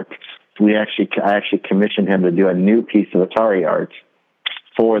artwork. I actually commissioned him to do a new piece of Atari art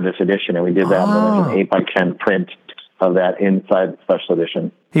for this edition, and we did that in an 8x10 print of that inside special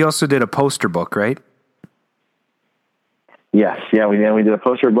edition. He also did a poster book, right? Yes, yeah, we did a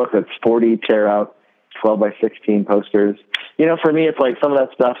poster book that's 40 tear-out, 12x16 posters. For me, it's like some of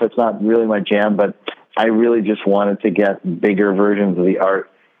that stuff, it's not really my jam, but I really just wanted to get bigger versions of the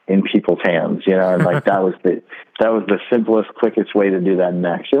art in people's hands, and like that was the simplest, quickest way to do that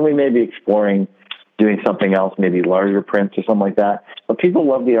next. And we may be exploring doing something else, maybe larger prints or something like that. But people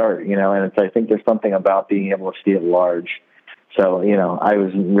love the art, and I think there's something about being able to see it large. So, I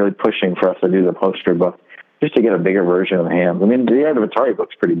was really pushing for us to do the poster book, just to get a bigger version in the hands. I mean, the Art of Atari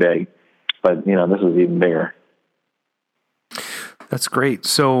book's pretty big, but, this is even bigger. That's great.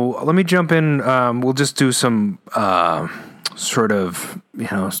 So let me jump in. We'll just do some sort of,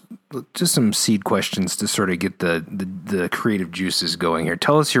 just some seed questions to sort of get the creative juices going here.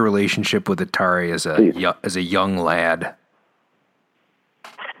 Tell us your relationship with Atari as a young lad.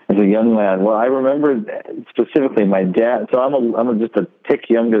 As a young lad, well, I remember specifically my dad. So I'm just a tick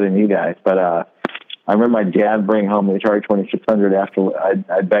younger than you guys, but I remember my dad bringing home the Atari 2600 after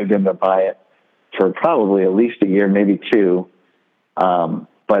I begged him to buy it for probably at least a year, maybe two.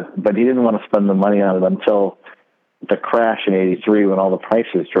 But he didn't want to spend the money on it until the crash in '83 when all the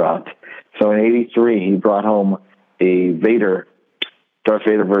prices dropped. So in '83, he brought home a Darth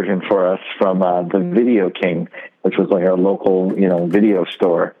Vader version for us from the Video King, which was like our local, video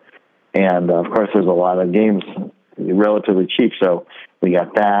store. And of course, there's a lot of games relatively cheap. So we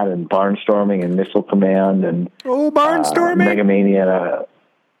got that and Barnstorming and Missile Command and Barnstorming, Mega Mania.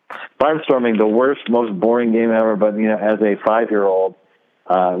 Barnstorming, the worst, most boring game ever. But as a 5-year-old,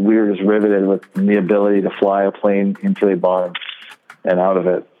 we were just riveted with the ability to fly a plane into a barn and out of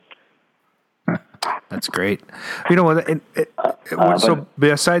it. That's great. So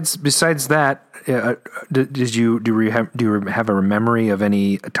besides that, do you have a memory of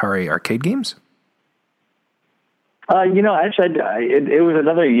any Atari arcade games? Actually, it was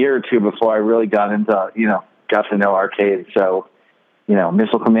another year or two before I really got to know arcade. So,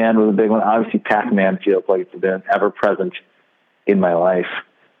 Missile Command was a big one. Obviously, Pac-Man feels like it's been ever present in my life,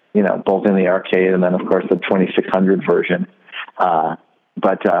 both in the arcade and then, of course, the 2600 version. I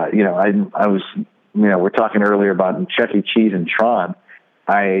was, we're talking earlier about Chuck E. Cheese and Tron.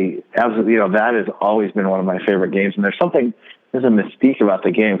 I absolutely, that has always been one of my favorite games. And there's a mystique about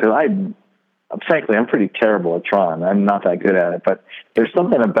the game because frankly, I'm pretty terrible at Tron. I'm not that good at it, but there's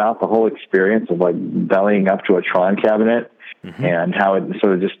something about the whole experience of like bellying up to a Tron cabinet and how it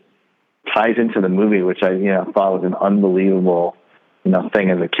sort of just ties into the movie, which I, thought was an unbelievable, thing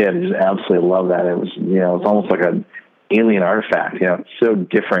as a kid. I just absolutely love that. It was, it was almost like an alien artifact, it's so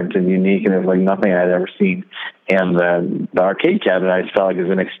different and unique, and it was like nothing I'd ever seen. And the arcade cabinet, I just felt like it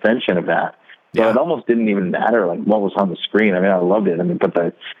was an extension of that. So it almost didn't even matter like what was on the screen. I mean, I loved it. I mean, but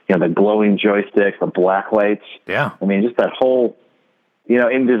the glowing joystick, the black lights. Yeah. I mean, just that whole,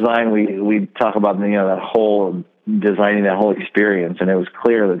 in design, we talk about, that whole designing that whole experience. And it was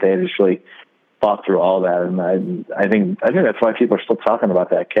clear that they had just really thought through all that. And I think that's why people are still talking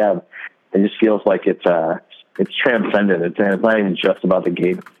about that cab. It just feels like it's transcendent. It's not even just about the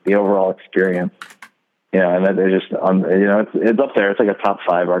game, the overall experience. And that they're just, it's up there. It's like a top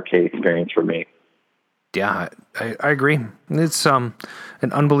 5 arcade experience for me. Yeah, I agree. It's an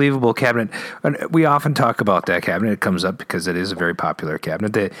unbelievable cabinet. And we often talk about that cabinet. It comes up because it is a very popular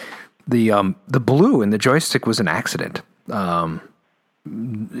cabinet. The blue in the joystick was an accident. The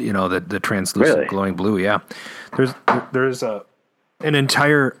translucent glowing blue. Yeah, there's an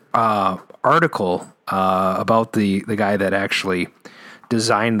entire article about the guy that actually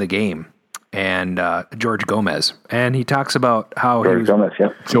designed the game. And George Gomez, and he talks about how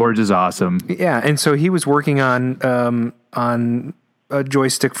George is awesome. Yeah, and so he was working on a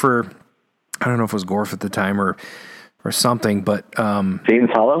joystick for, I don't know if it was Gorf at the time or something, but Satan's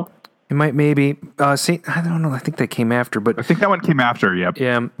Hollow. It might maybe I don't know. I think that came after, but I think that one came after. Yep.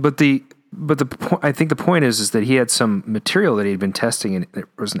 Yeah, I think the point is that he had some material that he had been testing, and it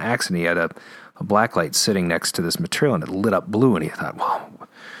was an accident. He had a black light sitting next to this material, and it lit up blue, and he thought, wow.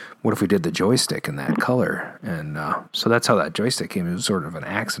 What if we did the joystick in that color? And so that's how that joystick came. It was sort of an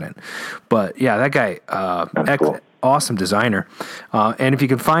accident. But yeah, that guy, cool. Awesome designer. And if you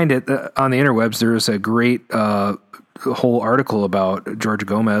can find it on the interwebs, there's a great whole article about George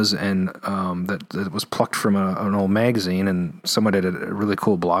Gomez, and that was plucked from an old magazine, and someone did a really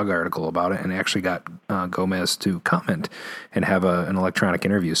cool blog article about it and actually got Gomez to comment and have an electronic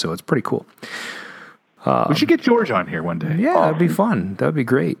interview. So it's pretty cool. We should get George on here one day. Yeah, that'd be fun. That'd be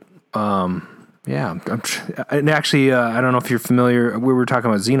great. Yeah, and actually, I don't know if you're familiar. We were talking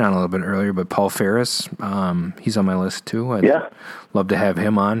about Xenon a little bit earlier, but Paul Ferris, he's on my list too. I'd love to have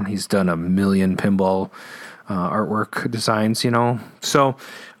him on. He's done 1 million pinball artwork designs, So,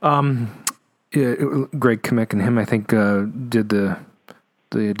 Greg Kamick and him, I think, did the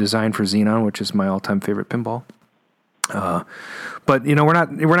design for Xenon, which is my all-time favorite pinball. But we're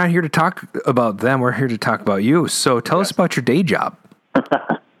not here to talk about them. We're here to talk about you. So tell us about your day job.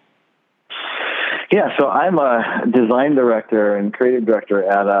 Yeah, so I'm a design director and creative director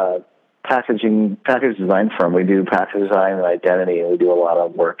at a package design firm. We do package design and identity, and we do a lot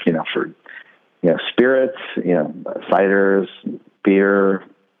of work, for spirits, ciders, beer,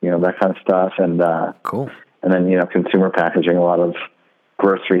 that kind of stuff, and cool. And then consumer packaging, a lot of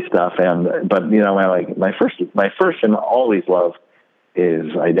grocery stuff, but my first and always love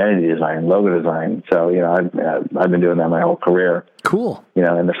is identity design, logo design. So I've been doing that my whole career. Cool.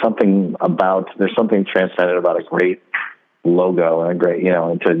 And there's something transcendent about a great logo and a great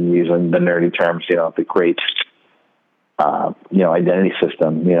and to use the nerdy terms, the great identity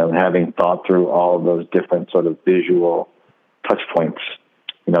system. Having thought through all of those different sort of visual touch points.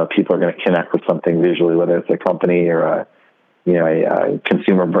 People are going to connect with something visually, whether it's a company or a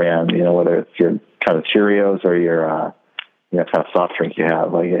consumer brand, whether it's your kind of Cheerios or your, kind of soft drink you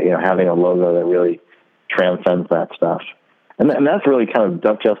have, having a logo that really transcends that stuff. And that's really kind of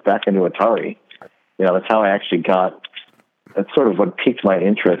dovetails back into Atari. That's how I actually that's sort of what piqued my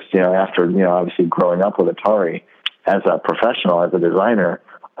interest, after, obviously growing up with Atari as a professional, as a designer.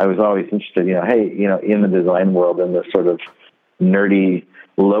 I was always interested, in the design world, in the sort of nerdy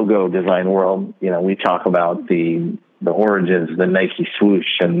logo design world. We talk about the origins, the Nike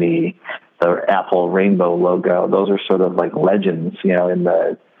swoosh and the Apple rainbow logo. Those are sort of like legends, in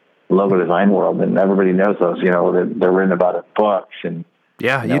the logo design world, and everybody knows those. They're written about in books, and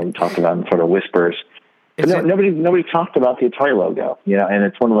we talked about in sort of whispers. But nobody talked about the Atari logo, and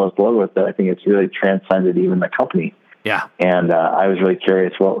it's one of those logos that I think it's really transcended even the company. Yeah. And I was really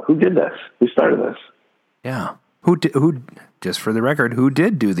curious. Well, who did this? Who started this? Yeah. Who? Just for the record, who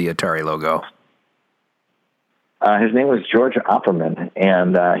did do the Atari logo? His name was George Opperman,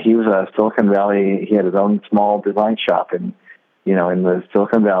 and he was a Silicon Valley. He had his own small design shop in the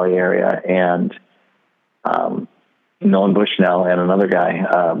Silicon Valley area, and Nolan Bushnell and another guy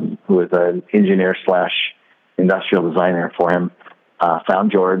who was an engineer / industrial designer for him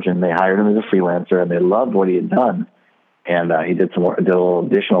found George, and they hired him as a freelancer, and they loved what he had done, and he did a little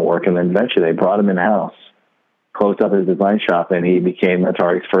additional work, and then eventually they brought him in house. Closed up his design shop, and he became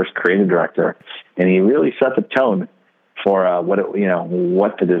Atari's first creative director. And he really set the tone for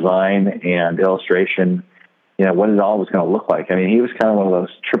what the design and illustration, what it all was going to look like. I mean, he was kind of one of those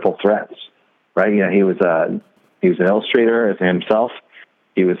triple threats, right? He was an illustrator as himself.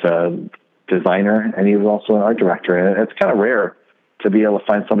 He was a designer, and he was also an art director. And it's kind of rare to be able to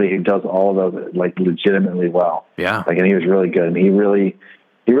find somebody who does all of those like legitimately well. Yeah. Like, and he was really good. And he really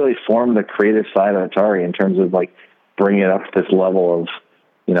formed the creative side of Atari in terms of like bringing it up to this level of,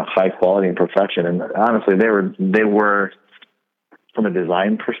 you know, high quality and perfection. And honestly, they were from a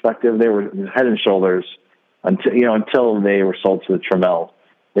design perspective, they were head and shoulders until they were sold to the Tramiel.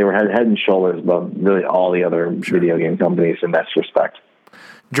 They were head and shoulders above really all the other video game companies in that respect.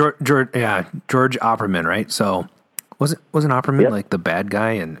 George Opperman, right? So wasn't Opperman like the bad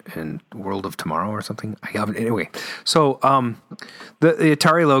guy in World of Tomorrow or something? Anyway, so the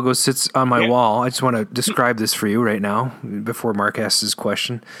Atari logo sits on my wall. I just want to describe this for you right now before Mark asks his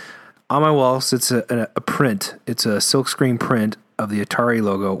question. On my wall sits a print. It's a silkscreen print of the Atari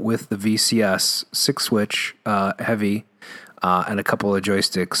logo with the VCS 6-switch heavy and a couple of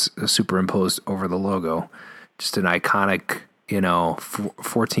joysticks superimposed over the logo. Just an iconic,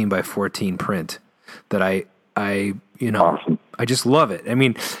 14 by 14 print that I awesome. I just love it. I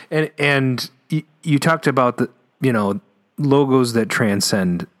mean, and you talked about the, logos that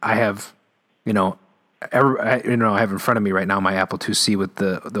transcend. I have, I have in front of me right now my Apple IIc with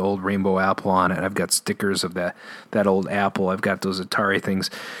the old rainbow apple on it. I've got stickers of that old apple. I've got those Atari things,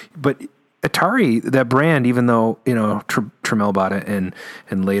 but Atari, that brand, even though Tramiel bought it, and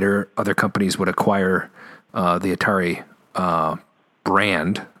later other companies would acquire the Atari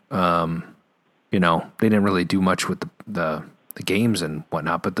brand. They didn't really do much with the games and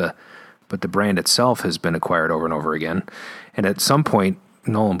whatnot, but the brand itself has been acquired over and over again. And at some point,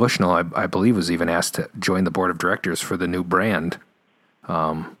 Nolan Bushnell, I believe, was even asked to join the board of directors for the new brand.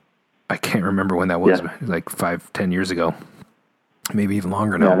 I can't remember when that was, like 5-10 years ago. Maybe even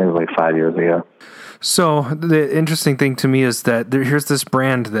longer now. Yeah, I think it was like 5 years ago. So the interesting thing to me is that here's this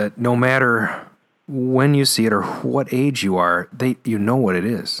brand that no matter when you see it or what age you are, you know what it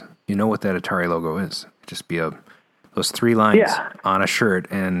is. You know what that Atari logo is. Just be those 3 lines on a shirt,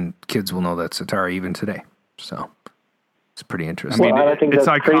 and kids will know that's Atari even today. So it's pretty interesting. Well, I think it's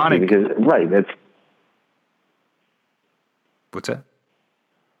that's iconic. Because, right. What's that?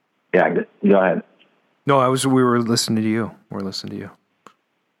 Yeah, go ahead. No, we were listening to you. We're listening to you.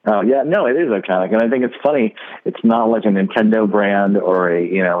 Oh, yeah, no, it is iconic. And I think it's funny. It's not like a Nintendo brand or a,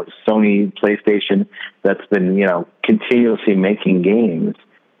 Sony PlayStation that's been, continuously making games.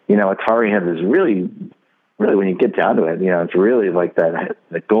 Atari had this really, when you get down to it, it's really like the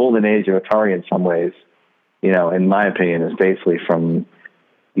golden age of Atari in some ways, in my opinion, is basically from,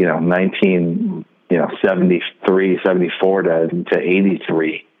 1973, 74 to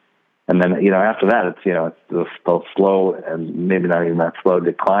 83. And then, after that, it's the slow and maybe not even that slow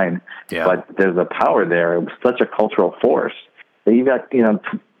decline. Yeah. But there's a power there. It was such a cultural force that you got,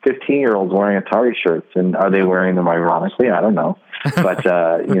 15-year-olds wearing Atari shirts. And are they wearing them ironically? I don't know. But,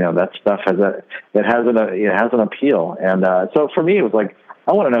 that stuff has an appeal. And so for me, it was like,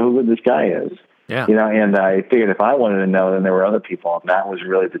 I want to know who this guy is. Yeah. And I figured if I wanted to know, then there were other people. And that was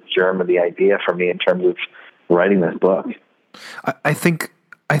really the germ of the idea for me in terms of writing this book. I think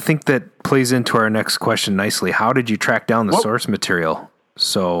that plays into our next question nicely. How did you track down the source material?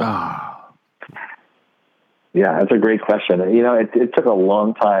 So, yeah, that's a great question. It took a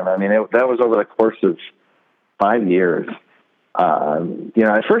long time. I mean, that was over the course of 5 years.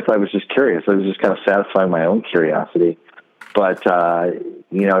 At first I was just curious. I was just kind of satisfying my own curiosity. But,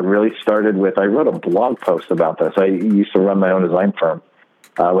 it really started with, I wrote a blog post about this. I used to run my own design firm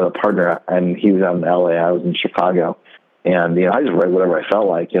with a partner, and he was out in LA. I was in Chicago. And, I just read whatever I felt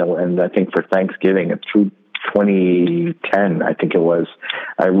like, and I think for Thanksgiving, through 2010, I think it was,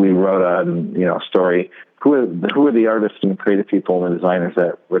 we wrote a story. Who are the artists and creative people and the designers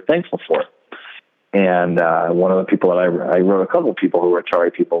that we're thankful for? And one of the people that I wrote, a couple of people who were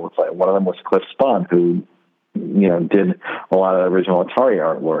Atari people, was like, one of them was Cliff Spawn, who, did a lot of original Atari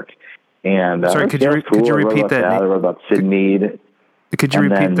artwork. And sorry, could you repeat that? I wrote about Sid Mead. Could you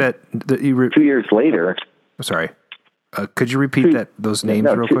repeat that? 2 years later. Sorry. Could you repeat those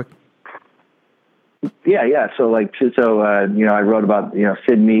names real quick? Yeah. So I wrote about,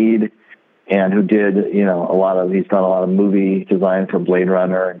 Sid Mead, and who did, he's done a lot of movie design for Blade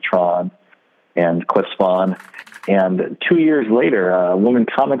Runner and Tron, and Cliff Spawn. And 2 years later, a woman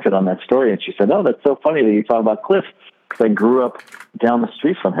commented on that story, and she said, "Oh, that's so funny that you talk about Cliff, because I grew up down the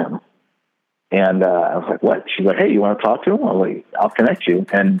street from him." And I was like, "What?" She's like, "Hey, you want to talk to him? I'll connect you."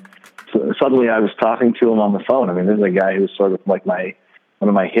 And so suddenly I was talking to him on the phone. I mean, this is a guy who's sort of like one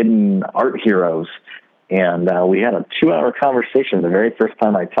of my hidden art heroes. And we had a 2-hour conversation the very first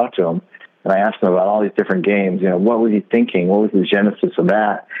time I talked to him. And I asked him about all these different games. What was he thinking? What was the genesis of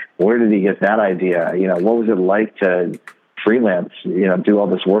that? Where did he get that idea? What was it like to freelance, do all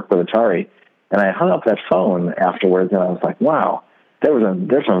this work with Atari? And I hung up that phone afterwards, and I was like, wow,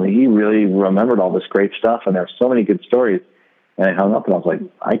 he really remembered all this great stuff, and there's so many good stories. And I hung up, and I was like,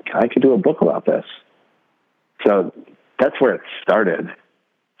 I could do a book about this. So that's where it started.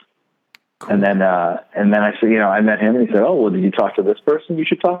 Cool. And then I said, I met him, and he said, "Oh, well, did you talk to this person? You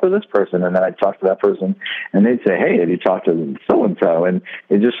should talk to this person." And then I'd talk to that person, and they'd say, "Hey, have you talked to so and so?" And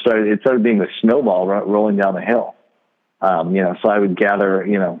it started being a snowball rolling down the hill. So I would gather,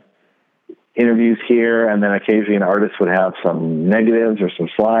 interviews here, and then occasionally an artist would have some negatives or some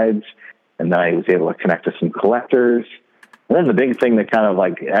slides, and then I was able to connect to some collectors. And then the big thing that kind of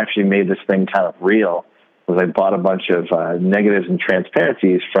like actually made this thing kind of real was I bought a bunch of negatives and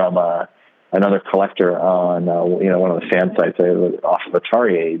transparencies from another collector on one of the fan sites off of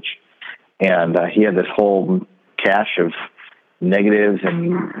Atari Age, and he had this whole cache of negatives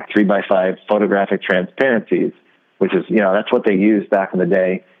and 3x5 photographic transparencies, which is that's what they used back in the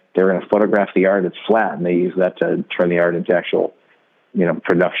day. They were going to photograph the art; it's flat, and they use that to turn the art into actual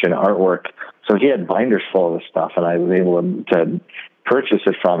production artwork. So he had binders full of this stuff, and I was able to purchase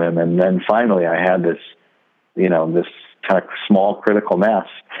it from him. And then finally I had this, this kind of small critical mass.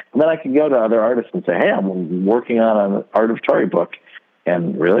 And then I could go to other artists and say, "Hey, I'm working on an Art of Atari book."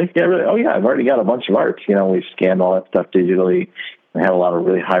 And really? Yeah, really? Oh yeah, I've already got a bunch of art. We've scanned all that stuff digitally and had a lot of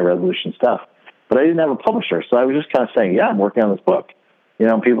really high resolution stuff. But I didn't have a publisher. So I was just kind of saying, yeah, I'm working on this book.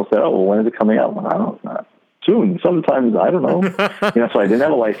 People said, "Oh, well, when is it coming out?" Well, I don't know. Soon. Sometimes, I don't know. So I didn't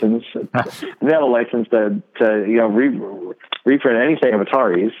have a license. to reprint anything of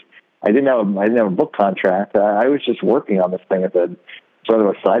Atari's. I didn't have a book contract. I was just working on this thing as a sort of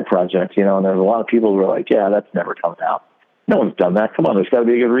a side project, and there was a lot of people who were like, "Yeah, that's never coming out. No one's done that. Come on, there's got to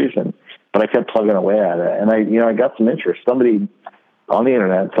be a good reason." But I kept plugging away at it, and I got some interest. Somebody on the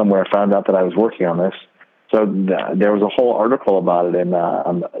internet somewhere found out that I was working on this. So there was a whole article about it in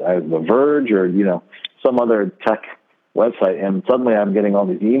The Verge or some other tech website, and suddenly I'm getting all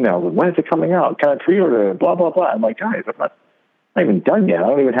these emails of, "When is it coming out? Can I pre-order it? Blah blah blah." I'm like, guys, I'm not even done yet. I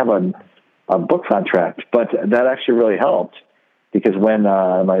don't even have a book contract. But that actually really helped, because when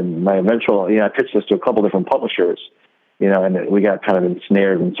my eventual, I pitched this to a couple different publishers, and we got kind of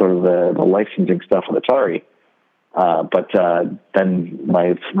ensnared in sort of the licensing stuff with Atari. But then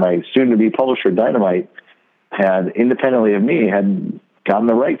my soon-to-be publisher, Dynamite, had independently of me had gotten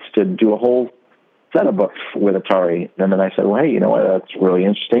the rights to do a whole set of books with Atari. And then I said, "Well, hey, you know what? That's really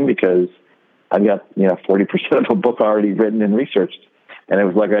interesting, because I've got 40% of a book already written and researched." And it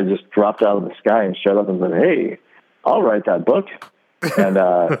was like I just dropped out of the sky and showed up and said, "Hey, I'll write that book." And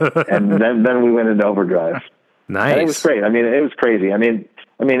and then we went into overdrive. Nice. And it was great. I mean, it was crazy. I mean,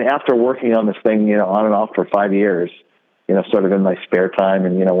 after working on this thing, on and off for 5 years, sort of in my spare time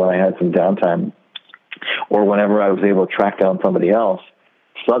and when I had some downtime, or whenever I was able to track down somebody else,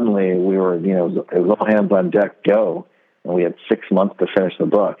 suddenly we were, it was all hands on deck, go, and we had 6 months to finish the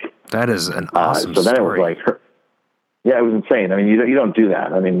book. That is an awesome so then story. It was like, yeah, it was insane. I mean, you don't do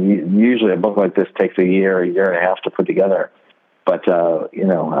that. I mean, usually a book like this takes a year and a half to put together. But,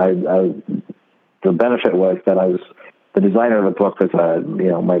 the benefit was that I was the designer of the book was,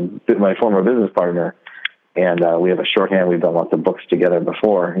 my former business partner. And we have a shorthand. We've done lots of books together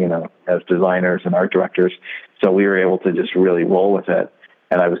before, as designers and art directors. So we were able to just really roll with it.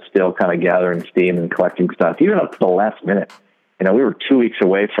 And I was still kind of gathering steam and collecting stuff, even up to the last minute. We were 2 weeks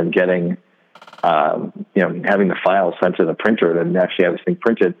away from getting, having the file sent to the printer and actually have this thing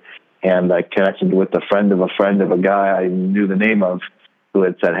printed. And I connected with a friend of a guy I knew the name of, who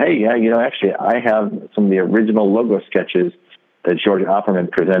had said, "Hey, yeah, actually I have some of the original logo sketches that George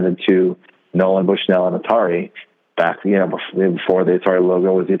Opperman presented to Nolan Bushnell and Atari back, before the Atari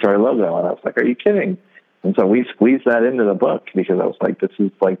logo was the Atari logo." And I was like, "Are you kidding?" And so we squeezed that into the book, because I was like, this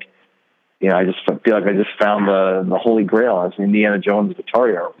is like, I just feel like I just found the Holy Grail as Indiana Jones of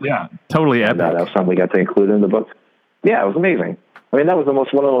Atari art. Yeah, totally epic. And that was something we got to include in the book. Yeah, it was amazing. I mean, that was one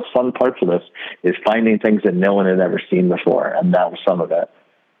of the most fun parts of this, is finding things that no one had ever seen before, and that was some of it.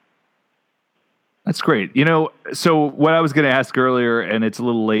 That's great. So what I was going to ask earlier, and it's a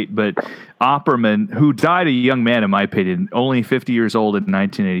little late, but Opperman, who died a young man, in my opinion, only 50 years old in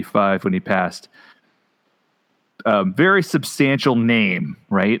 1985 when he passed, very substantial name,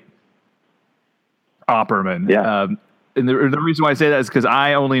 right? Opperman. Yeah. And the reason why I say that is because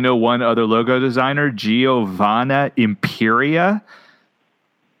I only know one other logo designer, Giovanna Imperia,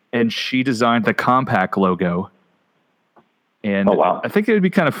 and she designed the Compaq logo. And oh, wow. I think it would be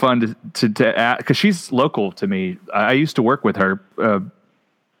kind of fun to add, because she's local to me. I used to work with her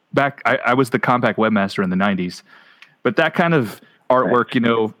back. I was the Compaq webmaster in the 90s, but that kind of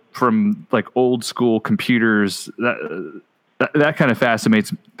artwork, from like old school computers, that kind of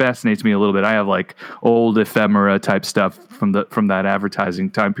fascinates me a little bit. I have like old ephemera type stuff from that advertising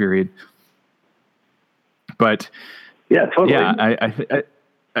time period. But yeah, totally. Yeah,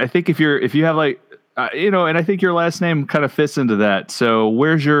 I think if you have like and I think your last name kind of fits into that. So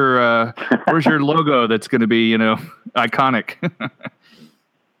where's your logo that's going to be iconic?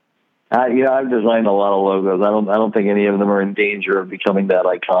 I've designed a lot of logos. I don't think any of them are in danger of becoming that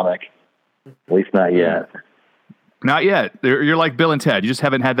iconic. At least not yet. Not yet. You're like Bill and Ted. You just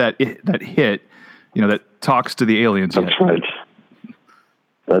haven't had that hit, that talks to the aliens yet.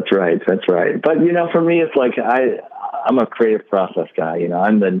 That's right. But for me, it's like I'm a creative process guy.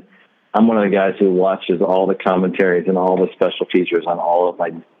 I'm one of the guys who watches all the commentaries and all the special features on all of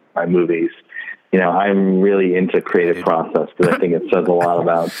my movies. I'm really into creative process because I think it says a lot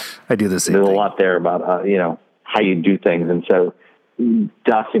about. I do the same. There's a lot there about how you do things, and so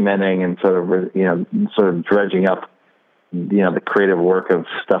documenting and sort of dredging up the creative work of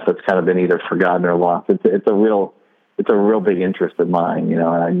stuff that's kind of been either forgotten or lost. It's a real big interest of mine.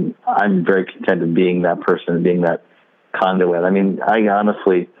 And I'm very content in being that person, being that conduit. I mean, I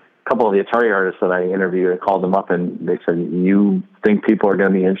honestly. A couple of the Atari artists that I interviewed, I called them up and they said, "You think people are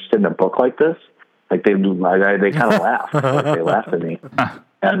going to be interested in a book like this?" Like they kind of laughed. Like they laughed at me,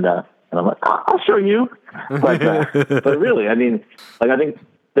 and I'm like, "I'll show you." But really, I mean, like I think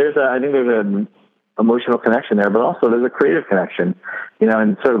there's an emotional connection there, but also there's a creative connection,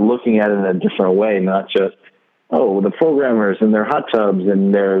 and sort of looking at it in a different way, not just the programmers and their hot tubs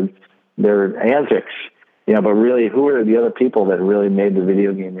and their antics. But really, who are the other people that really made the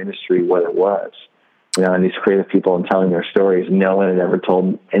video game industry what it was? And these creative people and telling their stories. No one had ever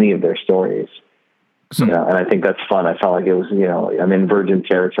told any of their stories. So, and I think that's fun. I felt like it was, I'm in virgin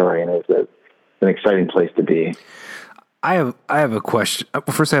territory, and it's an exciting place to be. I have a question.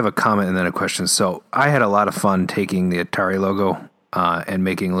 First, I have a comment and then a question. So I had a lot of fun taking the Atari logo and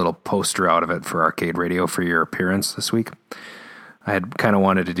making a little poster out of it for Arcade Radio for your appearance this week. I had kind of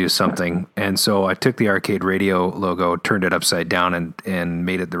wanted to do something. And so I took the Arcade Radio logo, turned it upside down and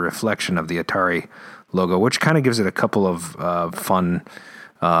made it the reflection of the Atari logo, which kind of gives it a couple of fun,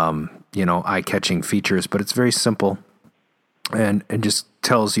 eye-catching features, but it's very simple and just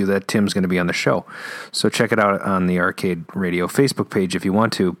tells you that Tim's going to be on the show. So check it out on the Arcade Radio Facebook page if you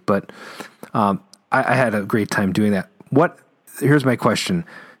want to. But I had a great time doing that. Here's my question.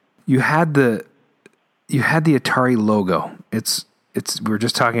 You had the Atari logo. We were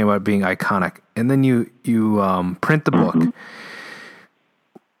just talking about being iconic, and then you print the book. Mm-hmm.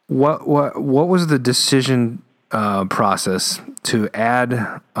 What was the decision process to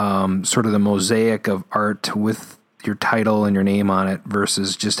add sort of the mosaic of art with your title and your name on it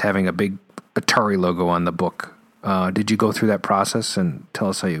versus just having a big Atari logo on the book? Did you go through that process, and tell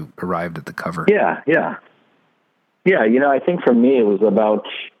us how you arrived at the cover? Yeah. I think for me it was about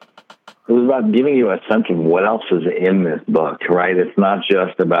giving you a sense of what else is in this book, right? It's not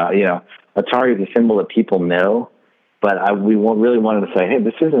just about, Atari is a symbol that people know, but we really wanted to say, hey,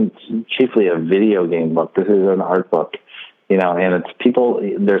 this isn't chiefly a video game book. This is an art book, and it's people,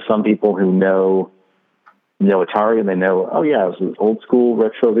 there's some people who know Atari and they know, oh yeah, it was old school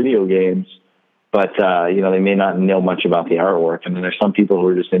retro video games, but, they may not know much about the artwork. And then there's some people who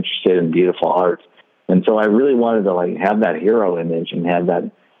are just interested in beautiful art. And so I really wanted to have that hero image and have that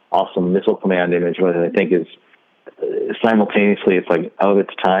awesome Missile Command image, which I think is simultaneously, it's like of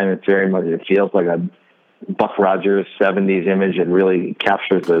its time. It's very much, it feels like a Buck Rogers 70s image. It really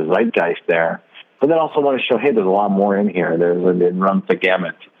captures the zeitgeist there. But then also want to show, hey, there's a lot more in here. It runs the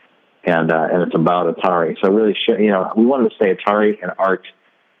gamut, and it's about Atari. So really, we wanted to say Atari and art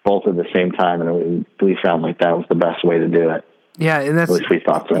both at the same time, and we found like that was the best way to do it. Yeah, and that's, at least we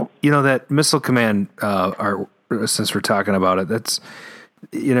thought so. That Missile Command art, since we're talking about it, that's,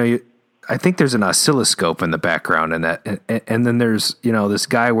 I think there's an oscilloscope in the background, and then there's this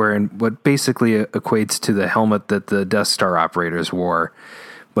guy wearing what basically equates to the helmet that the Death Star operators wore,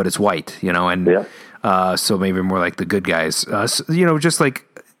 but it's white, so maybe more like the good guys, just like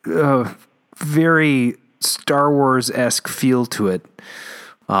very Star Wars-esque feel to it.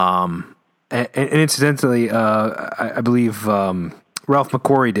 And incidentally, I believe Ralph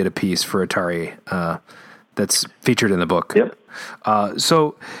McQuarrie did a piece for Atari that's featured in the book. Yep.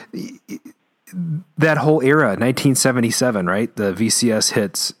 So that whole era, 1977, right? The VCS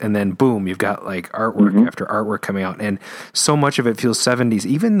hits, and then boom, you've got like artwork after artwork coming out, and so much of it feels 70s.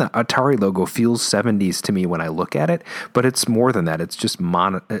 Even the Atari logo feels 70s to me when I look at it, but it's more than that. It's just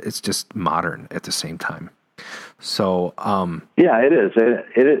modern at the same time. So yeah, it is.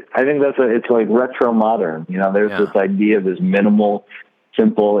 It is. I think it's like retro modern. There's this idea of this minimal,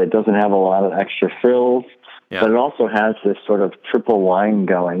 simple. It doesn't have a lot of extra frills. but it also has this sort of triple line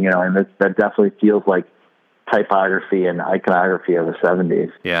going, and that definitely feels like typography and iconography of the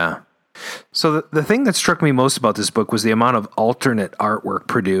 70s. Yeah. So the thing that struck me most about this book was the amount of alternate artwork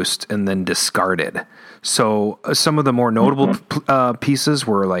produced and then discarded. So some of the more notable pieces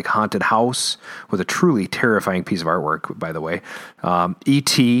were like Haunted House, with a truly terrifying piece of artwork, by the way,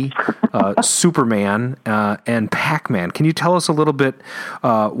 E.T., Superman, and Pac-Man. Can you tell us a little bit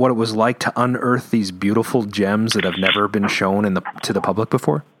what it was like to unearth these beautiful gems that have never been shown to the public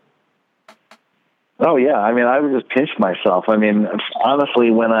before? Oh, yeah. I mean, I would just pinch myself. I mean,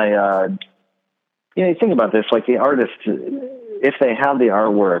 honestly, when you think about this, like the artists, if they have the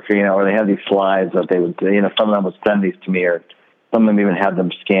artwork, or they have these slides that they would, some of them would send these to me, or some of them even had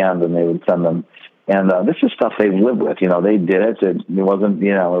them scanned and they would send them. And this is stuff they lived with. They did it. It wasn't,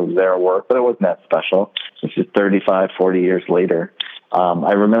 it was their work, but it wasn't that special. This is 35, 40 years later.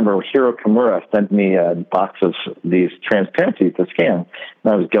 I remember Hiro Kimura sent me a box of these transparencies to scan.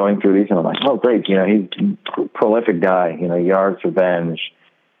 And I was going through these, and I'm like, oh, great. He's a prolific guy. Yard's Revenge,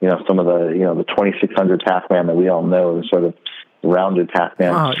 some of the, the 2600 Pac-Man that we all know, the sort of rounded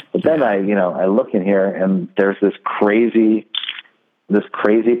Pac-Man. Oh, but then I look in here, and there's this crazy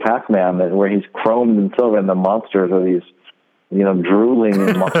Pac-Man where he's chromed and silver, and the monsters are these, drooling,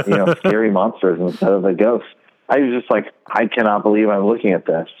 scary monsters instead of the ghosts. I was just like, I cannot believe I'm looking at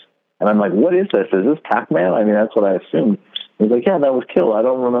this. And I'm like, what is this? Is this Pac-Man? I mean, that's what I assumed. He's like, yeah, that was Kill. I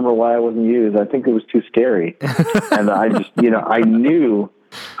don't remember why it wasn't used. I think it was too scary. And I just, I knew,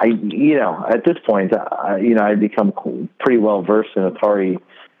 at this point, I'd become pretty well versed in Atari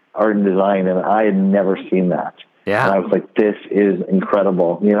art and design, and I had never seen that. Yeah. And I was like, this is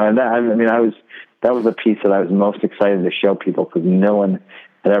incredible. And that was the piece that I was most excited to show people, because no one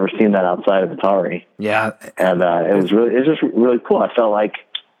had ever seen that outside of Atari. Yeah. And it was just really cool. I felt like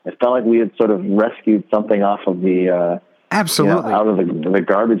we had sort of rescued something off of the absolutely out of the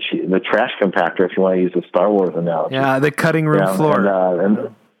garbage, the trash compactor, if you want to use the Star Wars analogy. Yeah, the cutting room floor.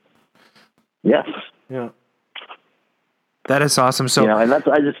 And yes. Yeah. That is awesome. So and that's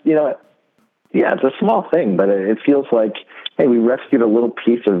it's a small thing, but it feels like, hey, we rescued a little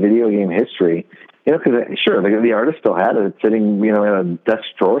piece of video game history. Because sure, the artist still had it sitting, in a desk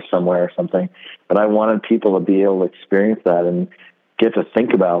drawer somewhere or something. But I wanted people to be able to experience that and get to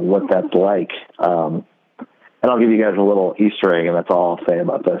think about what that's like. And I'll give you guys a little Easter egg, and that's all I'll say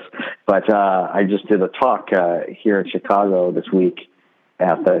about this. But I just did a talk here in Chicago this week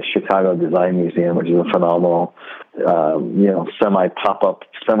at the Chicago Design Museum, which is a phenomenal, semi-pop-up,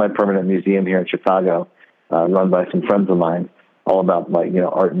 semi-permanent museum here in Chicago, run by some friends of mine, all about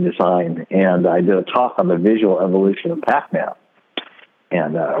art and design. And I did a talk on the visual evolution of Pac-Man.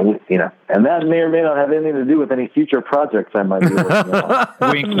 And, and that may or may not have anything to do with any future projects I might be working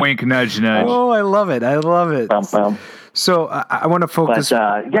on. Wink, wink, nudge, nudge. Oh, I love it. Bum, bum. So I want to focus.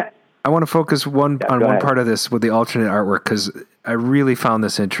 But, I want to focus on one part of this with the alternate artwork, because I really found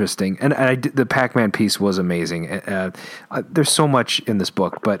this interesting. And the Pac-Man piece was amazing. There's so much in this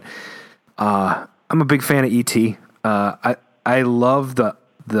book, but I'm a big fan of E.T. I love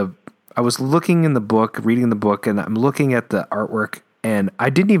I was looking in the book, reading the book, and I'm looking at the artwork, and I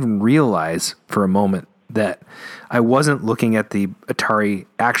didn't even realize for a moment that I wasn't looking at the Atari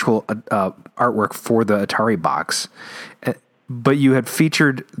actual artwork for the Atari box. But you had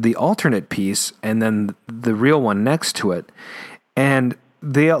featured the alternate piece and then the real one next to it, and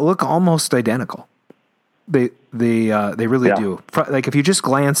they look almost identical. They really do. Like if you just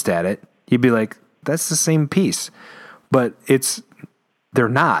glanced at it, you'd be like, that's the same piece. But they're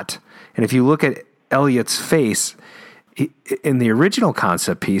not. And if you look at Elliot's face, in the original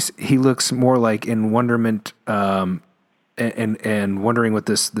concept piece, he looks more like in wonderment and wondering what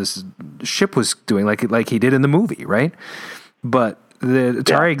this ship was doing, like he did in the movie, right? But the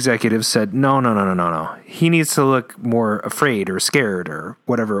Atari executive said, no. He needs to look more afraid or scared or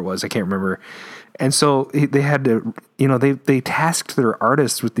whatever it was. I can't remember. And so they had to, they tasked their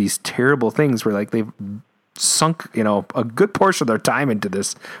artists with these terrible things where they've sunk, a good portion of their time into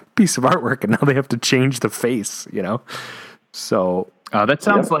this piece of artwork, and now they have to change the face, So that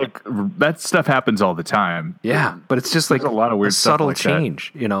sounds like that stuff happens all the time. Yeah, but it's just like a lot of weird subtle like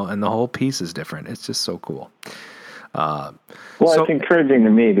change, and the whole piece is different. It's just so cool. It's encouraging to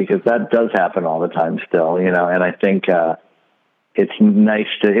me because that does happen all the time still, and I think it's nice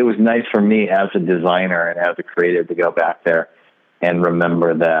it was nice for me as a designer and as a creative to go back there and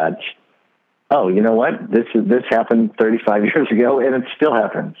remember that, oh, you know what? This happened 35 years ago, and it still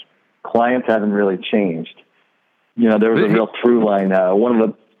happens. Clients haven't really changed. There was a real through line. One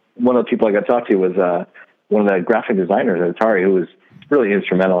of the people I got to talk to was one of the graphic designers at Atari, who was really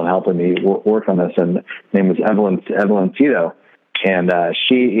instrumental in helping me work on this. And her name was Evelyn Tito. And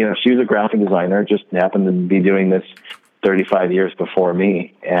she was a graphic designer, just happened to be doing this 35 years before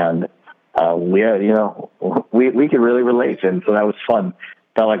me. And we could really relate. And so that was fun.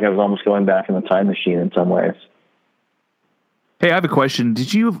 Felt like I was almost going back in the time machine in some ways. Hey, I have a question.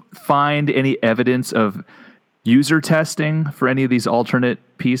 Did you find any evidence of user testing for any of these alternate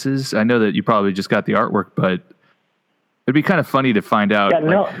pieces? I know that you probably just got the artwork, but it'd be kind of funny to find out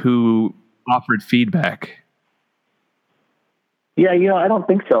who offered feedback. Yeah, I don't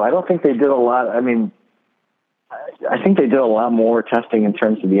think so. I don't think they did a lot. I mean, I think they did a lot more testing in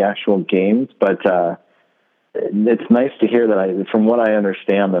terms of the actual games, but it's nice to hear that. From what I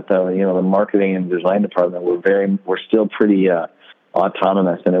understand, that the marketing and design department were still pretty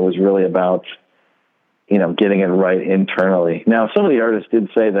autonomous, and it was really about getting it right internally. Now, some of the artists did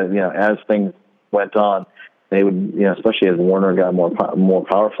say that as things went on, they would especially as Warner got more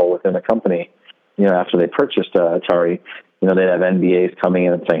powerful within the company, after they purchased Atari. They'd have NDAs coming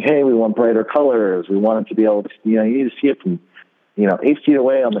in and saying, "Hey, we want brighter colors. We want it to be able to, you need to see it from, 8 feet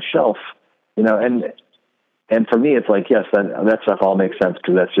away on the shelf." And for me, it's like, yes, that stuff all makes sense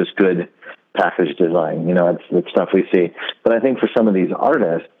because that's just good package design. It's stuff we see. But I think for some of these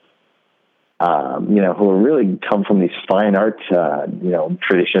artists, who really come from these fine art,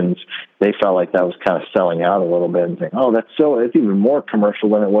 traditions, they felt like that was kind of selling out a little bit and saying, "Oh, it's even more commercial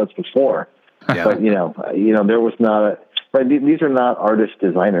than it was before." Yeah. But there was not right. These are not artist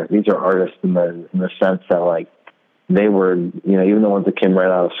designers. These are artists in the sense that like they were, even the ones that came right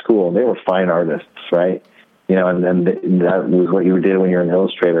out of school, they were fine artists, right? And then that was what you did when you're an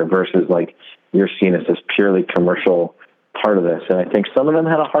illustrator versus like you're seen as this purely commercial part of this. And I think some of them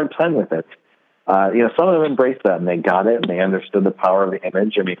had a hard time with it. Some of them embraced that and they got it and they understood the power of the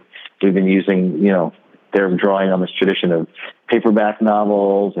image. I mean, we've been using, they're drawing on this tradition of paperback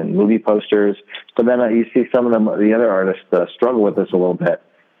novels and movie posters. But then you see some of them, the other artists struggle with this a little bit.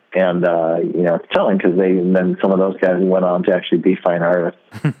 And, it's telling because then some of those guys went on to actually be fine artists.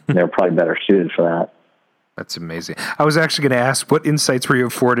 They're probably better suited for that. That's amazing. I was actually going to ask, what insights were you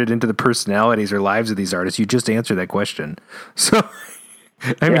afforded into the personalities or lives of these artists? You just answered that question. So,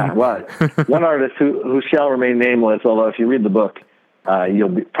 well, one artist who shall remain nameless, although if you read the book,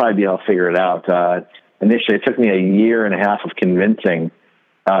 you'll probably be able to figure it out. Initially, it took me a year and a half of convincing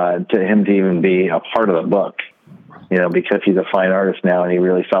to him to even be a part of the book, because he's a fine artist now, and he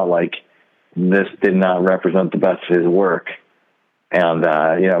really felt like this did not represent the best of his work. And,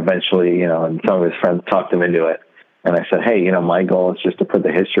 eventually, and some of his friends talked him into it. And I said, hey, my goal is just to put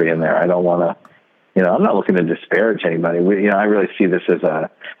the history in there. I don't want to, I'm not looking to disparage anybody. I really see this as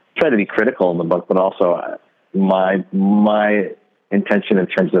try to be critical in the book, but also my intention in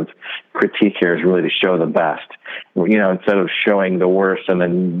terms of critique here is really to show the best. Instead of showing the worst and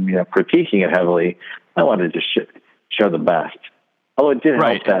then, critiquing it heavily, I wanted to show the best. Although it did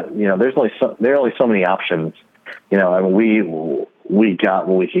help that, there are only so many options. We got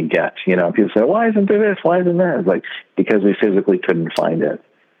what we could get. People say, why isn't there this? Why isn't that? It's like, because we physically couldn't find it.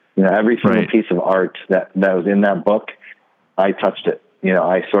 Every single piece of art that was in that book, I touched it.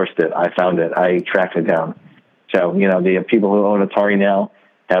 I sourced it. I found it. I tracked it down. So, the people who own Atari now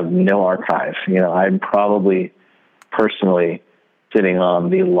have no archive. I'm probably personally sitting on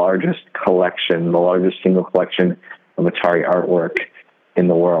the largest single collection of Atari artwork in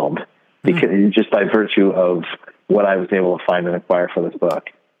the world, because just by virtue of what I was able to find and acquire for this book.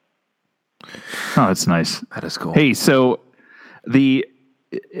 Oh, that's nice. That is cool. Hey, so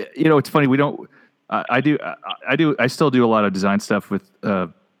it's funny. We don't, I still do a lot of design stuff with,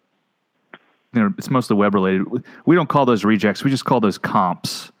 it's mostly web related. We don't call those rejects. We just call those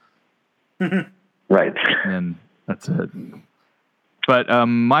comps. Right. And that's it. But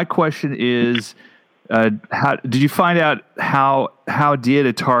my question is, how did you find out how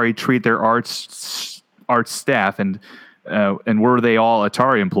did Atari treat their art staff, and were they all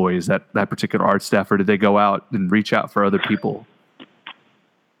Atari employees, that particular art staff, or did they go out and reach out for other people?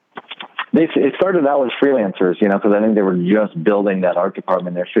 It started out with freelancers, because I think they were just building that art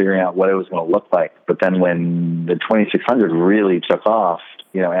department. They're figuring out what it was going to look like. But then when the 2600 really took off,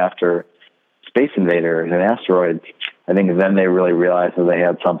 after Space Invaders and Asteroids, I think then they really realized that they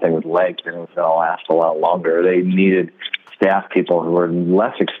had something with legs and it was going to last a lot longer. They needed staff people who were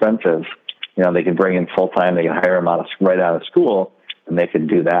less expensive. They could bring in full-time, they could hire them right out of school, and they could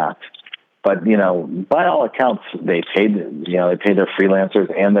do that. But, by all accounts, they paid their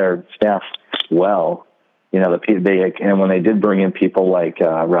freelancers and their staff well. And when they did bring in people like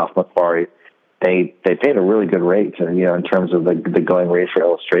Ralph McQuarrie, they paid a really good rate, in terms of the going rate for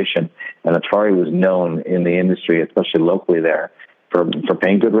illustration. And Atari was known in the industry, especially locally there, for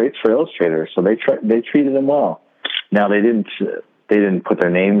paying good rates for illustrators. So they treated them well. Now they didn't put their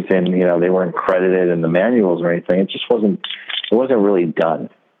names in, they weren't credited in the manuals or anything. It wasn't really done.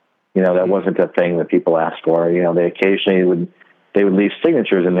 That wasn't a thing that people asked for. They occasionally would leave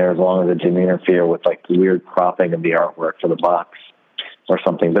signatures in there as long as it didn't interfere with like the weird cropping of the artwork for the box or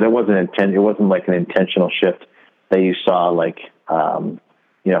something. But it wasn't like an intentional shift that you saw like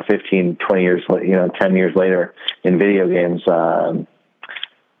 15, 20 years, 10 years later in video games.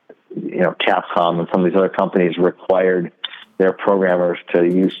 Capcom and some of these other companies required their programmers to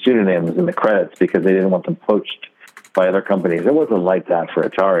use pseudonyms in the credits because they didn't want them poached by other companies. It wasn't like that for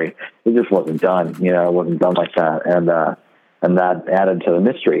Atari. It just wasn't done. It wasn't done like that. And that added to the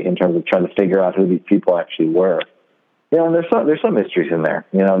mystery in terms of trying to figure out who these people actually were. And there's some mysteries in there.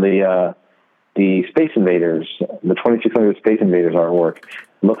 The Space Invaders, the 2600 Space Invaders artwork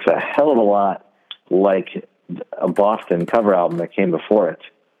looks a hell of a lot like a Boston cover album that came before it.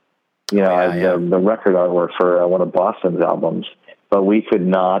 The record artwork for one of Boston's albums. But we could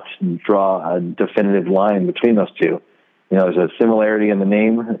not draw a definitive line between those two. There's a similarity in the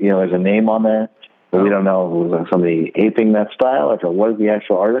name. There's a name on there, but we don't know if it was somebody aping that style, if it was the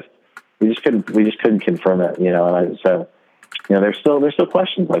actual artist. We just couldn't confirm it. There's still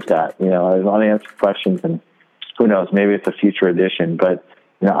questions like that. There's unanswered questions, and who knows? Maybe it's a future edition. But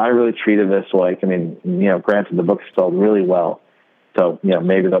I really treated this like, granted the book's sold really well, so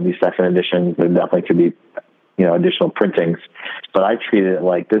maybe there'll be second editions. There definitely could be additional printings, but I treated it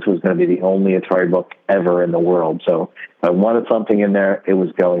like this was going to be the only Atari book ever in the world. So if I wanted something in there, it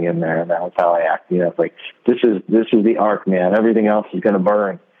was going in there, and that was how I acted. It's like this is the arc, man. Everything else is going to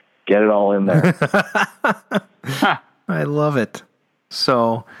burn. Get it all in there. I love it.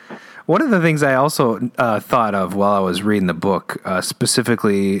 So one of the things I also thought of while I was reading the book,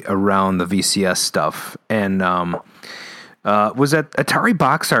 specifically around the VCS stuff, and was that Atari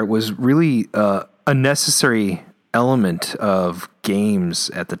box art was really a necessary element of games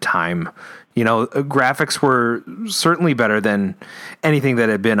at the time. Graphics were certainly better than anything that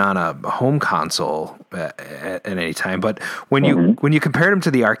had been on a home console at any time. But when you compared them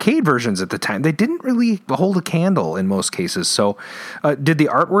to the arcade versions at the time, they didn't really hold a candle in most cases. So did the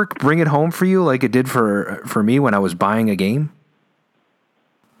artwork bring it home for you like it did for me when I was buying a game?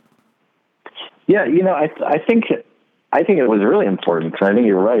 Yeah, I think it was really important. I think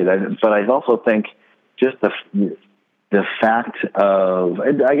you're right. But I also think just the fact of,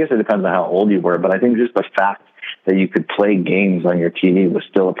 I guess it depends on how old you were, but I think just the fact that you could play games on your TV was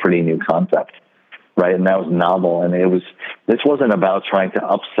still a pretty new concept, right? And that was novel. And this wasn't about trying to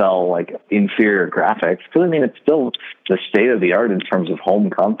upsell like inferior graphics, because it's still the state of the art in terms of home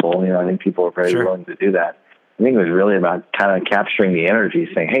console. I think people are very willing to do that. I think it was really about kind of capturing the energy,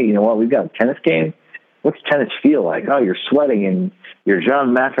 saying, hey, you know what, we've got a tennis game. What's tennis feel like? Oh, you're sweating and you're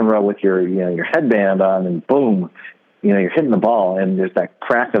John McEnroe with your headband on, and boom, you're hitting the ball, and there's that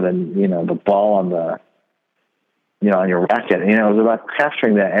crack of the ball on the on your racket. It was about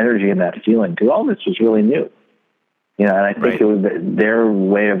capturing that energy and that feeling, because all this was really new. And I think it was their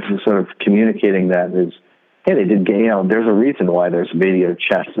way of sort of communicating that is, hey, they did. There's a reason why there's video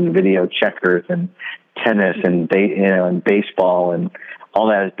chess and video checkers and tennis and and baseball and all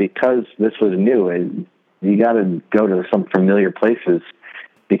that, is because this was new. And you got to go to some familiar places,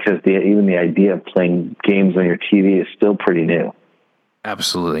 because even the idea of playing games on your TV is still pretty new.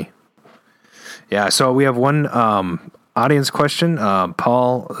 Absolutely. Yeah. So we have one audience question.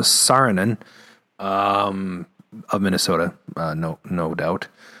 Paul Saarinen of Minnesota, no doubt.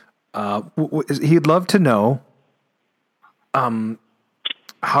 He'd love to know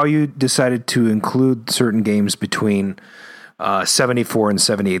how you decided to include certain games between 74 and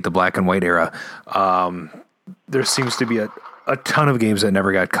 78, the black and white era. There seems to be a ton of games that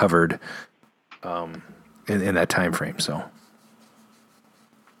never got covered in that time frame. So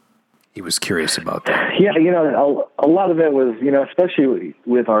he was curious about that. Yeah, a lot of it was, especially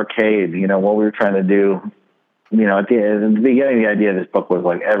with arcade, what we were trying to do, at the beginning, the idea of this book was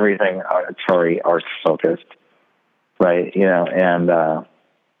like everything Atari art focused, right? And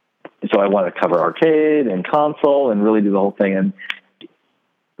so I wanted to cover arcade and console and really do the whole thing. And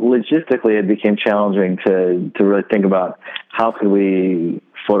logistically, it became challenging to really think about how could we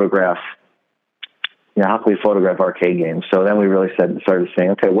photograph arcade games. So then we really started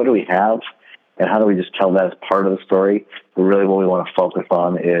saying, okay, what do we have, and how do we just tell that as part of the story? But really, what we want to focus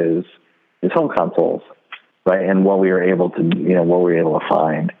on is home consoles, right? And what we were able to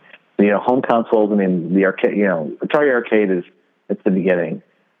find. Home consoles. The arcade. Atari Arcade it's the beginning.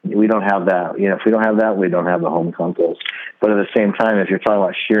 We don't have that. If we don't have that, we don't have the home consoles. But at the same time, if you're talking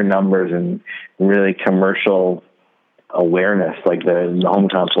about sheer numbers and really commercial awareness. Like the home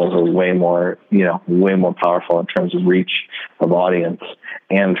consoles are way more powerful in terms of reach of audience.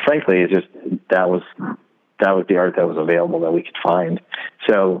 And frankly, it's just that was the art that was available that we could find.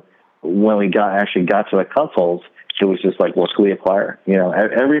 So when we got to the consoles, it was just like, what could we acquire?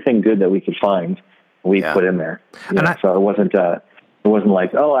 Everything good that we could find, we put in there. So it wasn't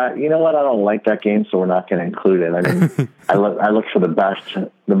like, oh, you know what? I don't like that game, so we're not going to include it. I mean, I looked for the best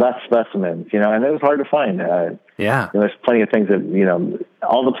specimens, and it was hard to find. There's plenty of things that,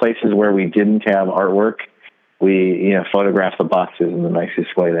 all the places where we didn't have artwork, we, photographed the boxes in the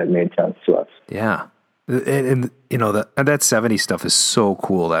nicest way that made sense to us. Yeah. And that 70s stuff is so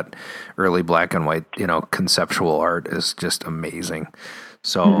cool. That early black and white, conceptual art is just amazing.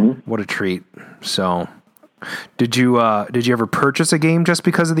 So what a treat. So did you ever purchase a game just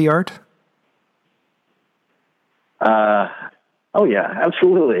because of the art? Oh yeah,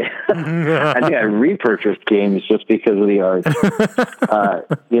 absolutely. I think I repurchased games just because of the art.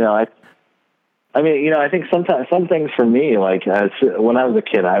 I think sometimes some things for me, like when I was a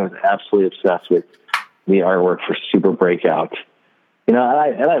kid, I was absolutely obsessed with the artwork for Super Breakout. And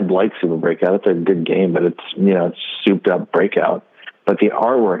I like Super Breakout. It's a good game, but it's souped up Breakout. But the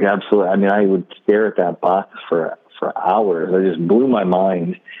artwork, absolutely. I mean, I would stare at that box for hours. It just blew my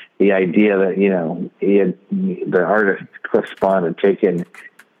mind. The idea that, the artist Cliff Spawn had taken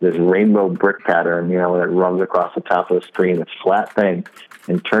this rainbow brick pattern, that runs across the top of the screen, this flat thing,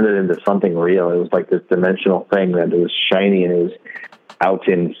 and turned it into something real. It was like this dimensional thing that it was shiny and it was out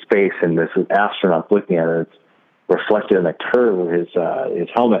in space, and this astronaut looking at it. It's reflected in the curve of his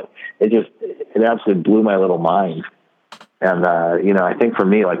helmet. It absolutely blew my little mind. And, I think for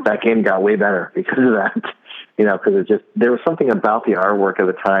me, like, that game got way better because of that, because there was something about the artwork at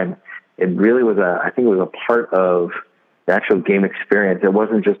the time. It really was I think it was a part of the actual game experience. It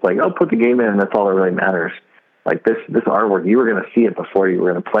wasn't just like, oh, put the game in and that's all that really matters. Like this artwork, you were going to see it before you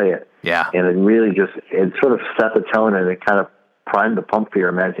were going to play it. Yeah. And it really it sort of set the tone, and it kind of primed the pump for your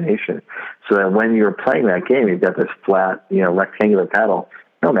imagination. So that when you're playing that game, you've got this flat, rectangular paddle.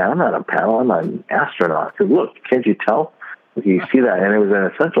 No, man, I'm not a paddle. I'm an astronaut. Because look, can't you tell? You see that, and it was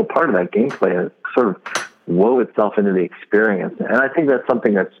an essential part of that gameplay, and it sort of wove itself into the experience. And I think that's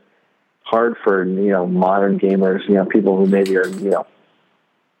something that's hard for modern gamers, people who maybe are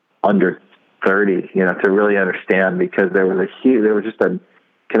under 30, to really understand, because there was just a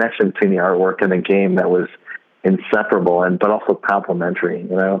connection between the artwork and the game that was inseparable but also complementary.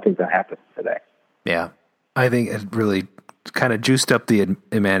 And I don't think that happens today. Yeah, I think it really kind of juiced up the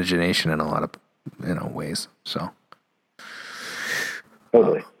imagination in a lot of ways. So.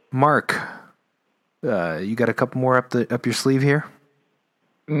 Totally. Mark, you got a couple more up your sleeve here?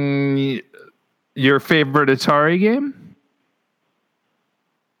 Your favorite Atari game?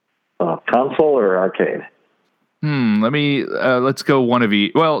 Console or arcade? Let's go one of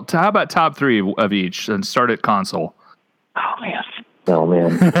each. Well, how about top three of each and start at console? Oh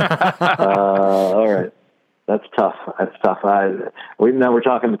man. All right. That's tough. Now we're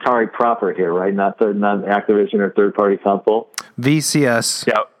talking Atari proper here, right? Not Activision or third-party console. VCS.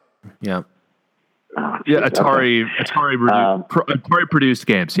 Yeah. Oh, yeah. Atari produced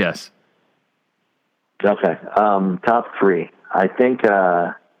games. Yes. Okay. Top three. I think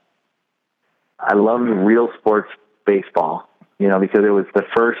I loved Real Sports Baseball. Because it was the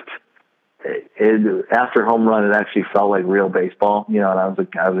first. After home run, it actually felt like real baseball. And I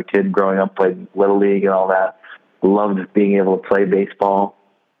was a kid growing up, played Little League and all that. Loved being able to play baseball.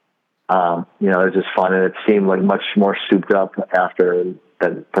 It was just fun, and it seemed like much more souped up after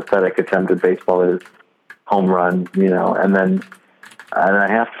that pathetic attempt at baseball is home run. And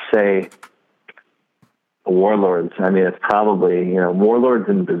I have to say, Warlords. I mean, it's probably Warlords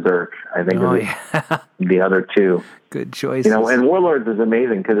and Berserk. I think the other two. Good choice. And Warlords is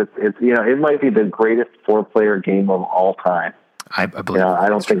amazing because it's it might be the greatest 4-player game of all time. I believe. I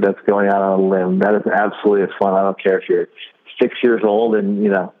don't think that's going out on a limb. That is absolutely as fun. I don't care if you're 6 years old and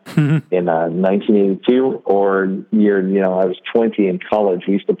in 1982 or I was 20 in college.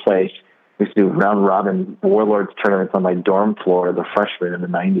 We used to do round robin Warlords tournaments on my dorm floor as a freshman in the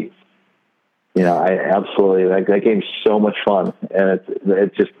 90s. I absolutely that game's so much fun, and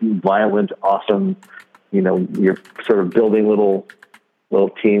it's just violent, awesome. You're sort of building little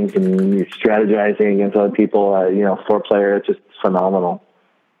teams and you're strategizing against other people. 4-player, it's just phenomenal.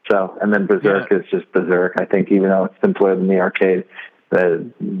 So, and then Berserk is just Berserk. I think even though it's simpler than the arcade,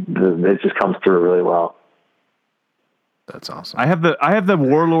 it just comes through really well. That's awesome. I have the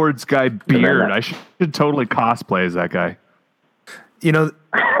Warlords guy beard. I should totally cosplay as that guy.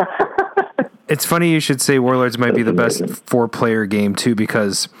 It's funny you should say Warlords might be the best 4-player game too,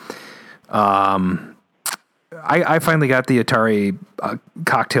 because I finally got the Atari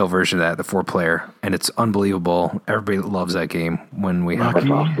cocktail version of that, the 4-player, and it's unbelievable. Everybody loves that game when we have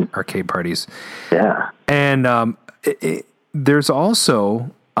arcade parties. Yeah. And there's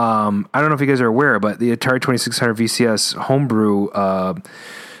also, I don't know if you guys are aware, but the Atari 2600 VCS homebrew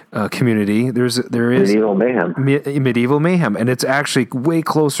community, there is Medieval Mayhem, and it's actually way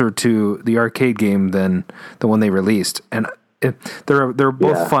closer to the arcade game than the one they released. And they're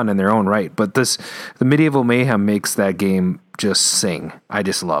both fun in their own right, but the Medieval Mayhem makes that game just sing. I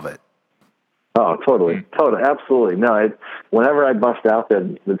just love it. Oh, totally, absolutely. No, whenever I bust out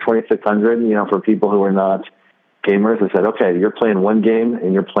the 2600, for people who are not gamers, I said, okay, you're playing one game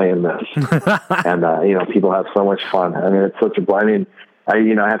and you're playing this, and people have so much fun. I mean, it's such a. I mean, I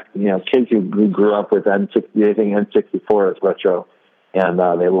have kids who grew up with N64 as retro, and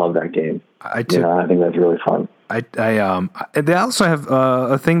they love that game. I think that's really fun. They also have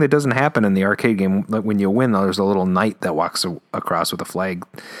a thing that doesn't happen in the arcade game. Like when you win, there's a little knight that walks across with a flag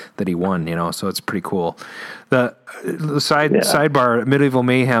that he won. So it's pretty cool. The sidebar, Medieval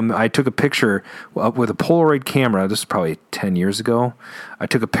Mayhem. I took a picture with a Polaroid camera. This is probably 10 years ago. I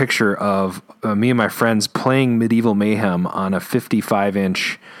took a picture of me and my friends playing Medieval Mayhem on a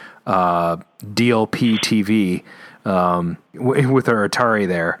 55-inch DLP TV with our Atari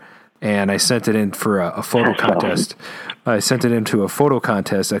there. And I sent it in for a photo contest. I sent it into a photo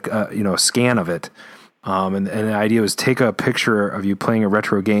contest, a scan of it. And the idea was take a picture of you playing a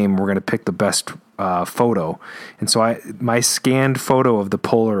retro game. We're going to pick the best photo. And so my scanned photo of the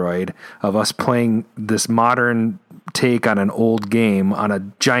Polaroid of us playing this modern take on an old game on a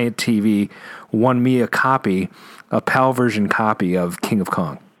giant TV won me a PAL version copy of King of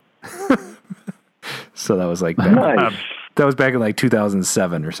Kong. So that was like that. Nice. That was back in like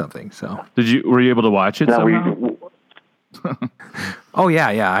 2007 or something. So were you able to watch it? Oh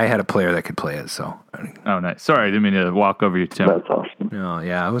yeah. I had a player that could play it. So. Oh, nice. Sorry, I didn't mean to walk over you, Tim. That's awesome. No,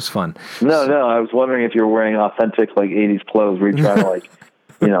 yeah, it was fun. No, I was wondering if you were wearing authentic 80s clothes. Were you trying to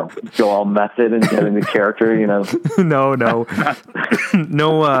go all method and get into character? No. No.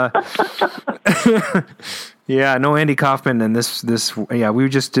 Yeah, no Andy Kaufman and this. Yeah, we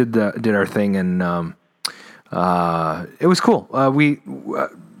just did our thing and. It was cool. We,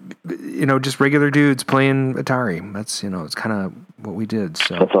 just regular dudes playing Atari. That's, it's kind of what we did.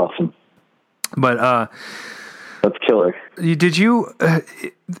 So that's awesome. But, that's killer. Did you,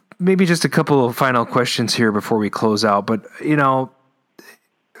 maybe just a couple of final questions here before we close out, but,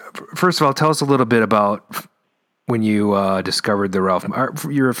 first of all, tell us a little bit about when you, discovered the Ralph,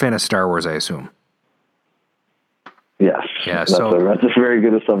 you're a fan of Star Wars, I assume. Yes. Yeah. That's a very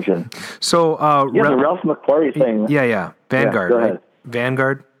good assumption. So, the Ralph McQuarrie thing. Yeah. Vanguard. Go ahead. Right?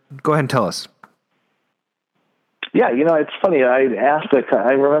 Vanguard. Go ahead and tell us. Yeah. It's funny.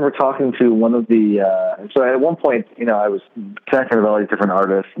 I remember talking to one of the, so at one point, I was connecting with all these different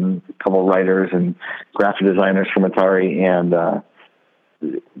artists and a couple of writers and graphic designers from Atari. And, I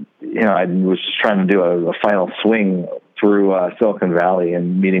was just trying to do a final swing through Silicon Valley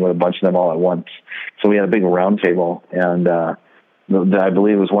and meeting with a bunch of them all at once. So we had a big round table, and I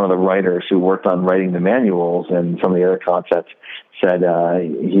believe it was one of the writers who worked on writing the manuals and some of the other concepts said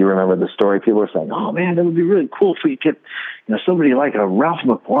he remembered the story. People were saying, "Oh man, that would be really cool if we could, somebody like a Ralph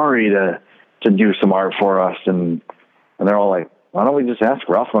McQuarrie to do some art for us." And they're all like, "Why don't we just ask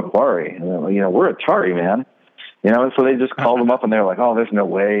Ralph McQuarrie?" And they're like, we're Atari, man. So they just called him up and they're like, "Oh, there's no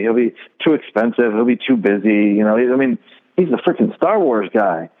way. He'll be too expensive. He'll be too busy. He's the freaking Star Wars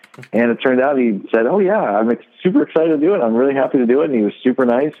guy." And it turned out he said, "Oh yeah, I'm super excited to do it. I'm really happy to do it." And he was super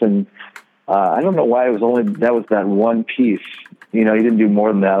nice. And I don't know why it was that one piece. He didn't do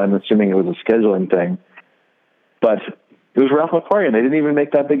more than that. I'm assuming it was a scheduling thing. But it was Ralph McQuarrie, and they didn't even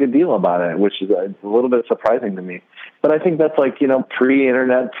make that big a deal about it, which is a little bit surprising to me. But I think that's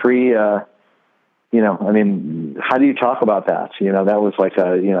pre-internet, how do you talk about that? That was like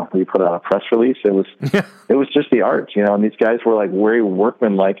you put out a press release. It was just the art, and these guys were very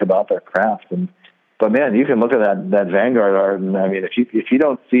workmanlike about their craft. But man, you can look at that Vanguard art, and if you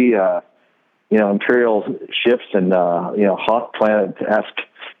don't see, Imperial ships and, Hoth Planet-esque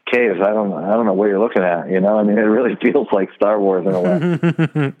caves, I don't know what you're looking at, it really feels like Star Wars in a way.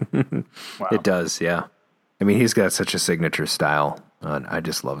 Wow. It does. Yeah. He's got such a signature style. I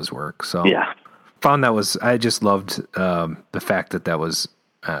just love his work. So yeah. I just loved the fact that was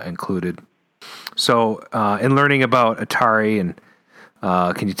included. So, in learning about Atari, and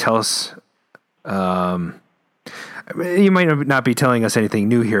can you tell us? You might not be telling us anything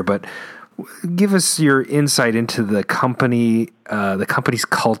new here, but give us your insight into the company's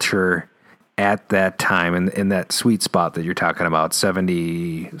culture at that time, and in that sweet spot that you're talking about,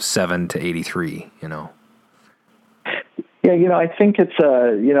 77 to 83. Yeah, I think it's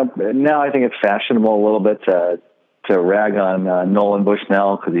now I think it's fashionable a little bit to rag on Nolan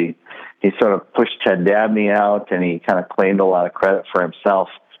Bushnell because he sort of pushed Ted Dabney out and he kind of claimed a lot of credit for himself.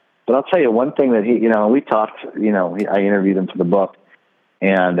 But I'll tell you one thing that we talked, I interviewed him for the book,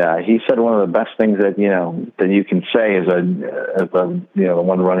 and he said one of the best things that you can say as the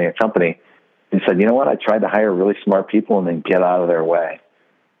one running a company. He said, you know what, I tried to hire really smart people and then get out of their way.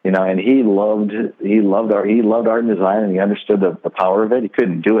 And he loved art and design, and he understood the power of it. He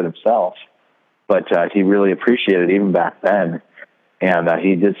couldn't do it himself, but he really appreciated it even back then. And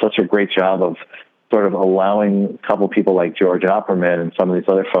he did such a great job of sort of allowing a couple people like George Opperman and some of these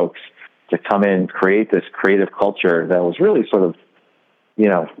other folks to come in and create this creative culture that was really sort of,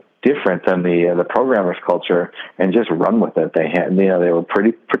 different than the programmers' culture, and just run with it. They were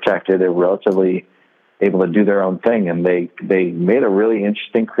pretty protected. They were relatively able to do their own thing, and they made a really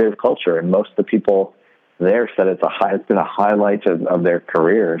interesting creative culture. And most of the people there said it's been a highlight of their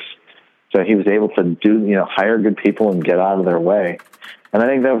careers. So he was able to hire good people and get out of their way. And I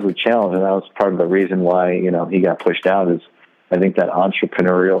think that was a challenge, and that was part of the reason why he got pushed out. Is I think that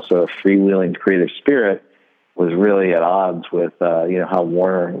entrepreneurial sort of freewheeling creative spirit was really at odds with how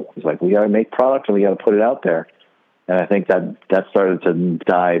Warner was like, we got to make product and we got to put it out there. And I think that started to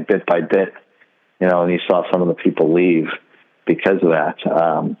die bit by bit. And you saw some of the people leave because of that.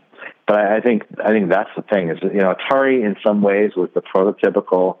 But I think that's the thing is, Atari in some ways was the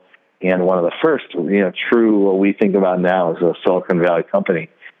prototypical and one of the first, true, what we think about now as a Silicon Valley company,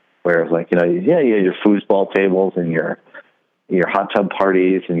 where it's like, you had your foosball tables and your hot tub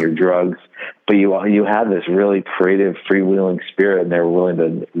parties and your drugs, but you had this really creative, freewheeling spirit, and they were willing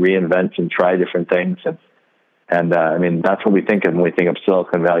to reinvent and try different things. And I mean, that's what we think of when we think of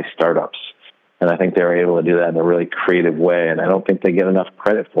Silicon Valley startups. And I think they were able to do that in a really creative way, and I don't think they get enough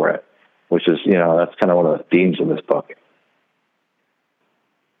credit for it, which is, that's kind of one of the themes of this book.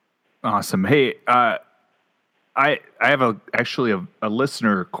 Awesome. Hey, I have actually a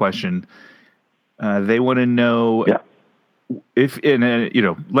listener question. They want to know if,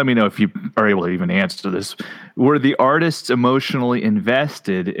 let me know if you are able to even answer this. Were the artists emotionally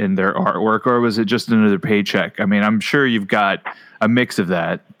invested in their artwork, or was it just another paycheck? I mean, I'm sure you've got a mix of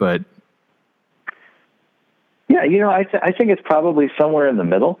that, but. Yeah, I think it's probably somewhere in the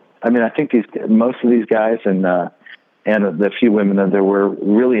middle. I mean, I think most of these guys and the few women that there were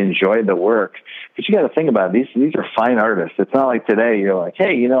really enjoyed the work. But you got to think about it. These are fine artists. It's not like today you're like,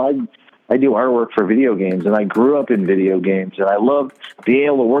 hey, I do artwork for video games, and I grew up in video games, and I love being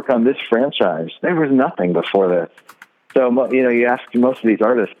able to work on this franchise. There was nothing before this. So, you ask most of these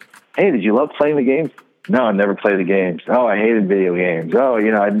artists, hey, did you love playing the games? No, I never played the games. Oh, I hated video games. Oh,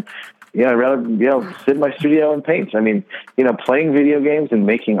 I'd rather sit in my studio and paint. I mean, playing video games and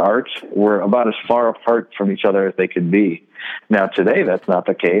making art were about as far apart from each other as they could be. Now today, that's not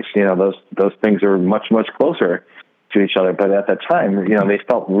the case. Those things are much, much closer to each other. But at that time, they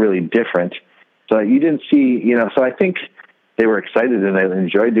felt really different. So you didn't see, So I think they were excited and they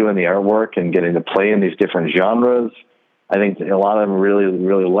enjoyed doing the artwork and getting to play in these different genres. I think a lot of them really,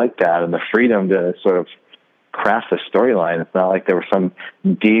 really liked that, and the freedom to sort of craft a storyline. It's not like there was some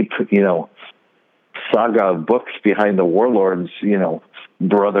deep, saga of books behind the Warlords,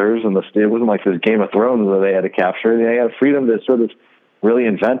 brothers, and it wasn't like this Game of Thrones that they had to capture. They had freedom to sort of really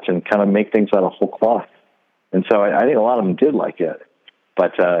invent and kind of make things out of whole cloth. And so I think a lot of them did like it.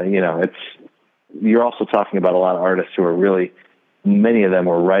 But you're also talking about a lot of artists who are really, many of them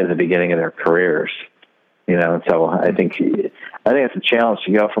were right at the beginning of their careers. And so I think it's a challenge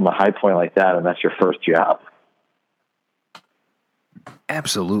to go from a high point like that, and that's your first job.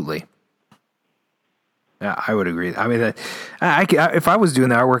 Absolutely. Yeah, I would agree. I mean, if I was doing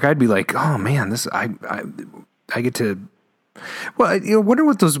the artwork, I'd be like, oh man, I get to. Well, wonder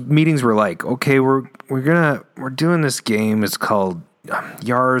what those meetings were like. Okay, we're doing this game. It's called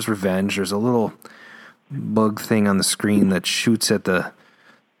Yar's Revenge. There's a little bug thing on the screen that shoots at the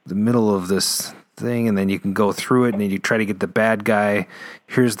middle of this thing, and then you can go through it, and then you try to get the bad guy.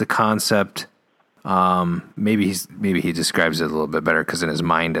 Here's the concept. Maybe he describes it a little bit better because in his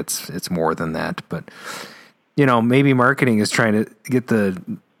mind it's more than that. But maybe marketing is trying to get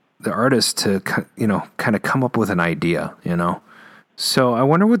the artist to kind of come up with an idea. So I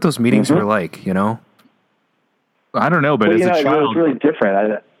wonder what those meetings were like. I don't know, but as a child, it was really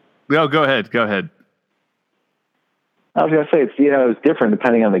different. No, go ahead. I was going to say, it was different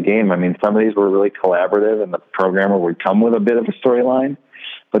depending on the game. I mean, some of these were really collaborative, and the programmer would come with a bit of a storyline.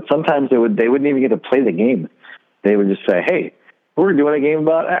 But sometimes they wouldn't even get to play the game. They would just say, hey, we're doing a game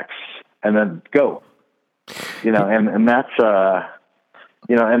about X, and then go. And that's,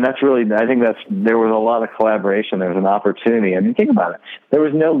 and that's really, I think there was a lot of collaboration. There was an opportunity. I mean, think about it. There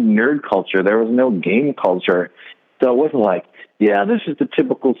was no nerd culture. There was no game culture. So it wasn't like, this is the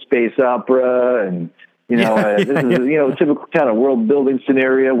typical space opera and, this is, a typical kind of world building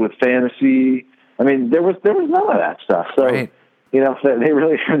scenario with fantasy. I mean, there was none of that stuff. So, right. they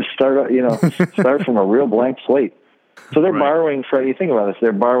really start from a real blank slate. So they're borrowing from, you think about this,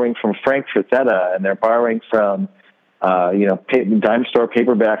 they're borrowing from Frank Frazetta, and they're borrowing from, dime store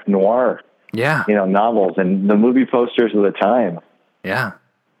paperback noir, novels and the movie posters of the time. Yeah.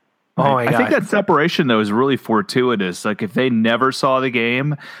 Oh my God. I think that separation though is really fortuitous. Like if they never saw the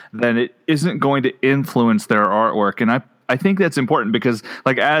game, then it isn't going to influence their artwork. And I think that's important because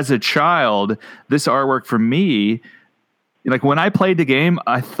like as a child, this artwork for me, like when I played the game,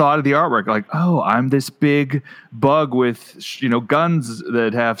 I thought of the artwork like, oh, I'm this big bug with, guns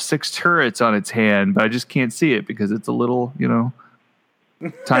that have 6 turrets on its hand, but I just can't see it because it's a little,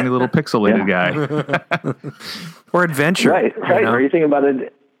 tiny little pixelated guy. Or adventure. Right. Or you think about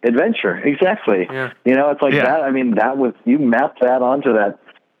it, adventure. Exactly. Yeah. It's like that. I mean, that was, you mapped that onto that.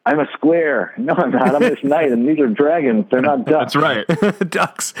 I'm a square. No, I'm not. I'm this knight, and these are dragons. They're not ducks. That's right.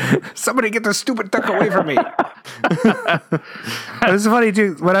 Ducks. Somebody get the stupid duck away from me. It's funny,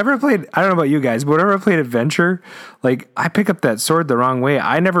 too. Whenever I played, I don't know about you guys, but whenever I played Adventure, like, I pick up that sword the wrong way.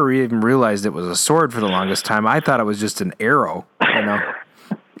 I never even realized it was a sword for the longest time. I thought it was just an arrow,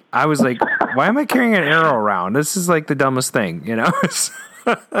 I was like, why am I carrying an arrow around? This is like the dumbest thing,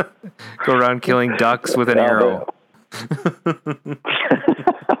 Go around killing ducks with an arrow.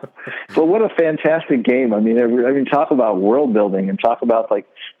 But what a fantastic game. I mean, talk about world building and talk about like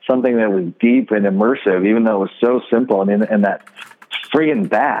something that was deep and immersive, even though it was so simple. And that friggin'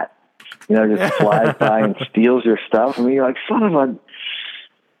 bat, just flies by and steals your stuff. I mean, you're like, son of a...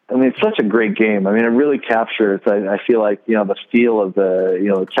 I mean, it's such a great game. I mean, it really captures, I feel like, the feel of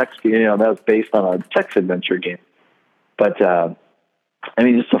the text, that was based on a text adventure game. But, I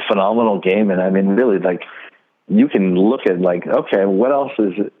mean, just a phenomenal game. And I mean, really, like, you can look at like, okay, what else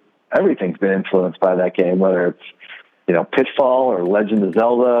is it? Everything's been influenced by that game, whether it's, Pitfall or Legend of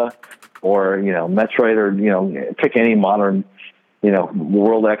Zelda or, Metroid or, pick any modern,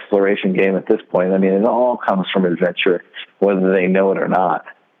 world exploration game at this point. I mean, it all comes from adventure, whether they know it or not.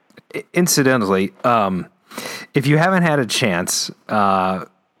 Incidentally, if you haven't had a chance,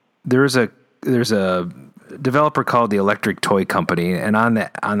 there's a developer called the Electric Toy Company, and on the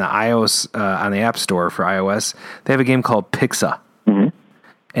iOS on the App Store for iOS, they have a game called Pixa, and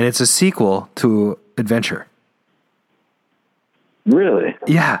it's a sequel to Adventure. Really?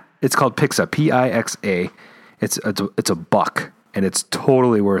 Yeah, it's called Pixa, Pixa. It's a buck, and it's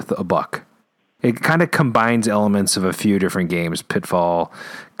totally worth a buck. It kind of combines elements of a few different games: Pitfall,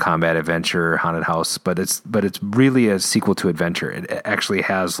 Combat Adventure, Haunted House. But it's really a sequel to Adventure. It actually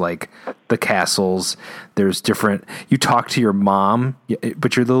has like the castles. There's different. You talk to your mom,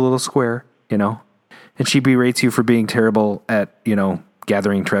 but you're the little square, and she berates you for being terrible at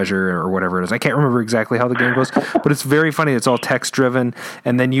gathering treasure or whatever it is. I can't remember exactly how the game goes, but it's very funny. It's all text driven,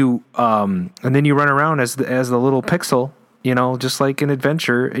 and then you run around as the little pixel. Just like an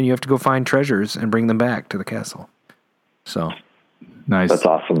adventure, and you have to go find treasures and bring them back to the castle. So nice. That's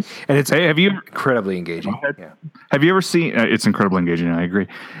awesome. And it's incredibly engaging. Yeah. Have you ever seen, it's incredibly engaging. I agree.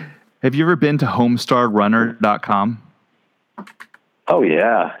 Have you ever been to homestarrunner.com? Oh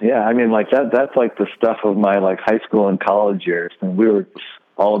yeah. Yeah. I mean, like that's like the stuff of my like high school and college years. And we were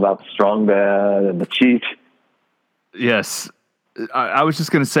all about the strong bad and the cheat. Yes. I was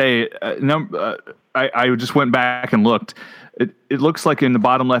just going to say, I just went back and looked. It looks like in the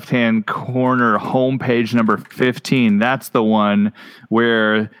bottom left-hand corner, homepage number 15, that's the one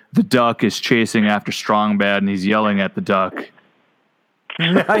where the duck is chasing after Strong Bad and he's yelling at the duck.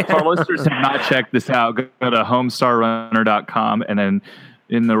 If our listeners have not checked this out, go to homestarrunner.com and then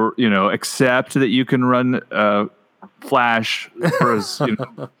in the, accept that you can run Flash for us,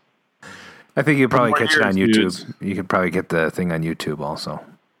 I think you could probably catch it on YouTube. Dudes. You could probably get the thing on YouTube also.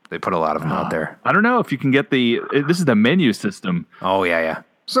 They put a lot of them out there. I don't know if you can get this is the menu system. Oh, yeah.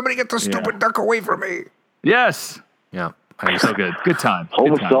 Somebody get the stupid duck away from me. Yes. Yeah. So good. Good time.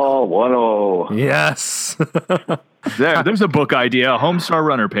 Homestar 1.0. Yes. There's a book idea, a Homestar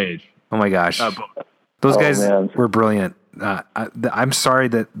Runner page. Oh, my gosh. Those guys were brilliant. I'm sorry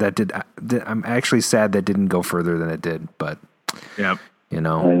that did. I'm actually sad that didn't go further than it did, but, yep. I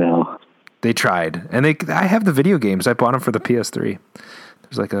know. They tried, and I have the video games. I bought them for the PS3.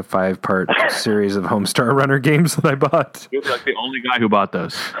 There's like a 5-part series of Homestar Runner games that I bought. You're like the only guy who bought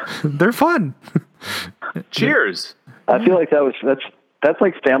those. They're fun. Cheers. I feel like that's that's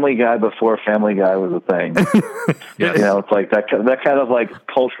like Family Guy before Family Guy was a thing. Yes. You know, it's like that kind of like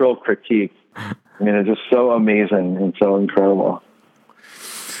cultural critique. I mean, it's just so amazing and so incredible.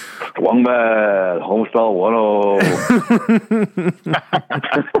 Wombat, Homestyle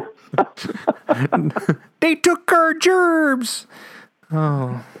 10. They took our gerbs.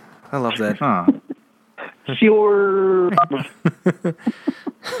 Oh, I love that. Huh. Sure.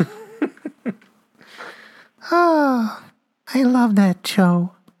 Oh, I love that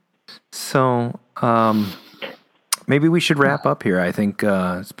show. So, maybe we should wrap up here. I think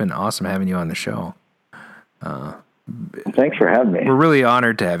it's been awesome having you on the show. Thanks for having me. We're really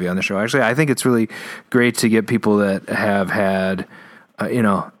honored to have you on the show. Actually, I think it's really great to get people that have had,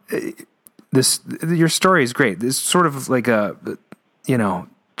 this. Your story is great. This sort of like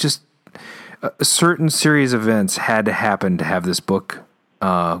just a certain series of events had to happen to have this book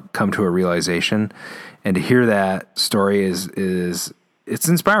come to a realization, and to hear that story is it's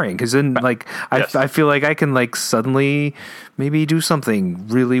inspiring, because then Yes. I feel like I can suddenly maybe do something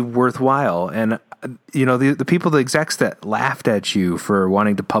really worthwhile. And the people, the execs that laughed at you for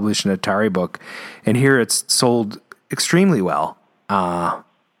wanting to publish an Atari book, and here it's sold extremely well. I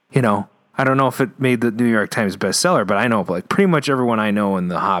don't know if it made the New York Times bestseller, but I know pretty much everyone I know in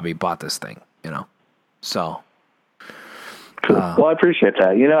the hobby bought this thing. So. Cool. Well, I appreciate that.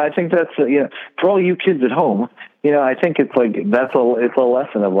 I think that's for all you kids at home. I think it's it's a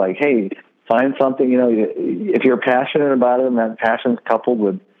lesson of hey, find something. If you're passionate about it, and that passion's coupled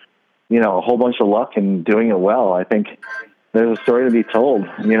with a whole bunch of luck and doing it well, I think there's a story to be told.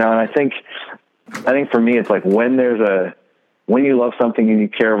 And I think for me, it's when you love something and you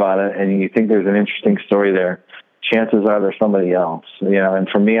care about it and you think there's an interesting story there, chances are there's somebody else. And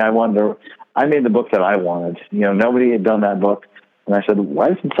for me, I made the book that I wanted. Nobody had done that book. And I said, why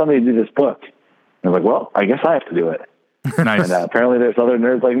doesn't somebody do this book? And I was like, well, I guess I have to do it. Nice. And apparently there's other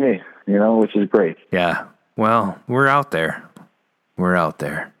nerds like me, which is great. Yeah. Well, we're out there. We're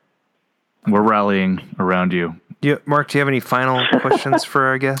rallying around you. Mark, do you have any final questions for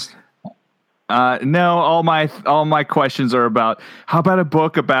our guest? No, all my questions are about, how about a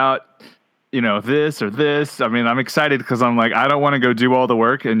book about this or this. I mean, I'm excited because I'm I don't want to go do all the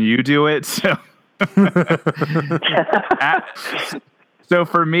work and you do it. So, so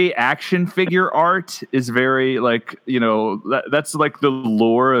for me, action figure art is very that's the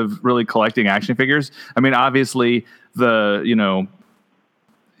lure of really collecting action figures. I mean, obviously the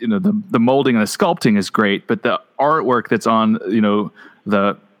molding and the sculpting is great, but the artwork that's on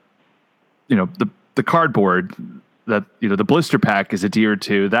the cardboard that the blister pack is adhered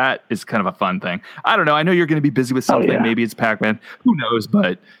to, that is kind of a fun thing. I don't know. I know you're going to be busy with something. Maybe it's Pac-Man. Who knows?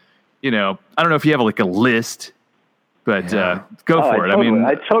 But I don't know if you have a list. But go for it.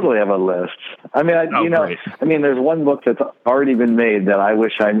 I totally have a list. I mean, there's one book that's already been made that I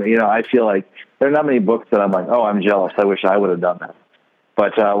wish I feel like there are not many books that I'm I'm jealous. I wish I would have done that.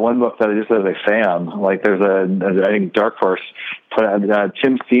 But one book that I just as a fan, there's I think Dark Horse,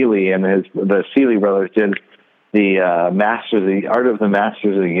 Tim Seeley and the Seeley brothers did the Art of the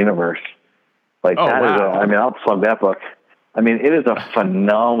Masters of the Universe. I'll plug that book. It is a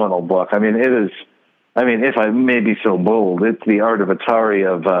phenomenal book. If I may be so bold, it's the Art of Atari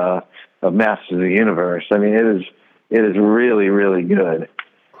of Masters of the Universe. It is really, really good.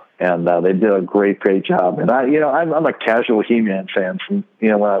 And they did a great job. And I'm a casual He-Man fan from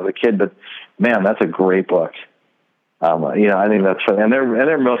when I was a kid, but man, that's a great book. I think that's fun. And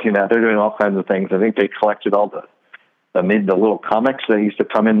they're milking that. They're doing all kinds of things. I think they collected all the little comics that used to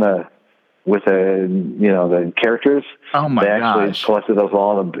come in with the characters. Oh my gosh! They actually collected those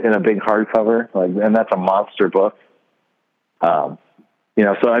all in a big hardcover, and that's a monster book. So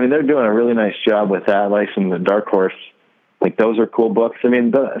they're doing a really nice job with that. From the Dark Horse, those are cool books. For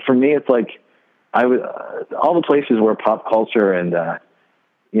me, it's all the places where pop culture and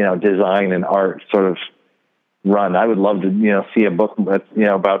design and art sort of run. I would love to see a book that's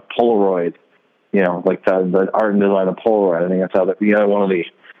about Polaroid. The art and design of Polaroid. I think that's one of the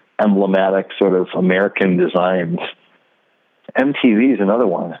emblematic sort of American designs. MTV is another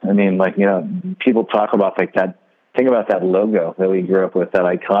one. People talk about that. Think about that logo that we grew up with, that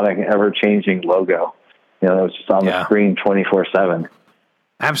iconic, ever-changing logo. That was just on the screen 24/7.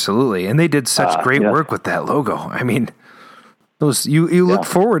 Absolutely, and they did such great work with that logo. Those you look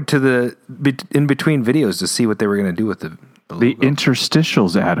forward to the in between videos to see what they were going to do with the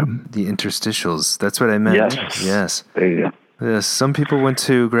interstitials, Adam. The interstitials. That's what I meant. Yes. There you go. Yes, some people went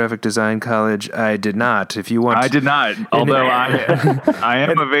to graphic design college. I did not. If you want, I did not. Although I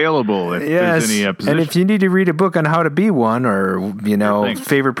am available if there's any position. And if you need to read a book on how to be one, or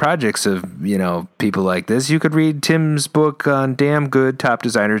favorite projects of people like this, you could read Tim's book on Damn Good Top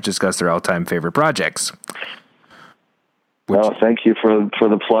Designers Discuss Their All-Time Favorite Projects. Well, thank you for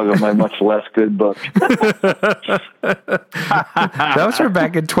the plug of my much less good book. Those were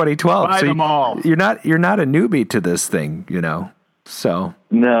back in 2012. Buy them all. You're not a newbie to this thing, So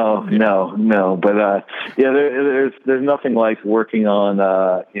no. But there's nothing like working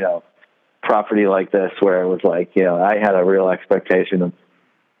on property like this where it was like I had a real expectation of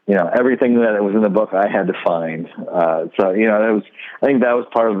everything that was in the book I had to find. So I think that was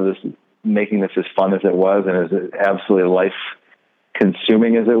part of this. Making this as fun as it was and as absolutely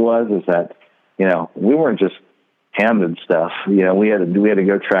life-consuming as it was, is that we weren't just handed stuff. We had to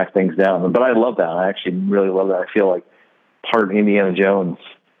go track things down. But I love that. I actually really love that. I feel like part Indiana Jones.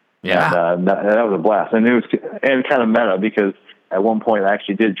 Yeah, and that was a blast. And it was kind of meta because at one point I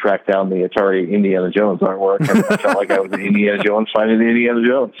actually did track down the Atari Indiana Jones artwork, and I felt like I was an Indiana Jones finding the Indiana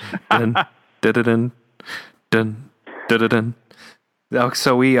Jones. Dun, dun, dun, dun.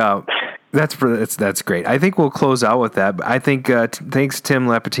 So we. That's great. I think we'll close out with that. I think thanks Tim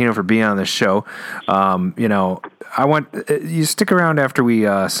Lapatino for being on the show. I want you stick around after we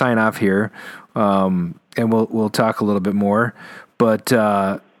sign off here, and we'll talk a little bit more. But it's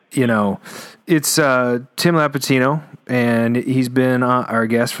Tim Lapatino, and he's been our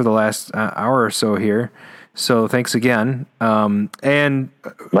guest for the last hour or so here. So thanks again. And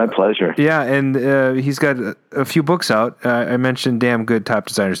my pleasure. Yeah. And he's got a few books out. I mentioned Damn Good Top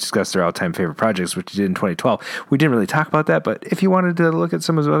Designers Discuss Their All-Time Favorite Projects, which he did in 2012. We didn't really talk about that, but if you wanted to look at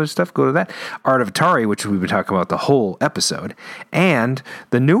some of his other stuff, go to that. Art of Atari, which we've been talking about the whole episode. And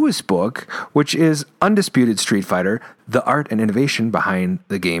the newest book, which is Undisputed Street Fighter, The Art and Innovation Behind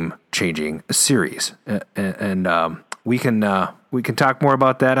the Game-Changing Series. And we can talk more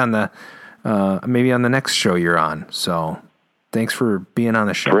about that on the maybe on the next show you're on. So thanks for being on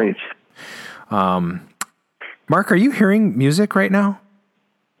the show. Great. Mark, are you hearing music right now?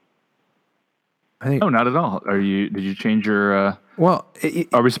 No, not at all. Did you change your, well,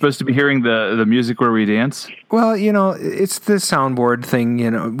 are we supposed to be hearing the music where we dance? Well, it's the soundboard thing,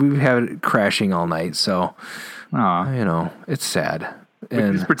 we've had it crashing all night. So, it's sad. We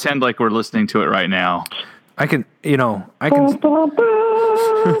can just pretend like we're listening to it right now. I can.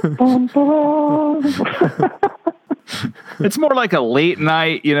 It's more like a late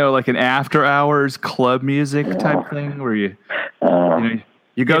night, like an after hours club music type thing where you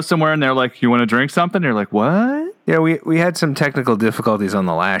go somewhere and they're like, you want to drink something? You're like, what? Yeah, we had some technical difficulties on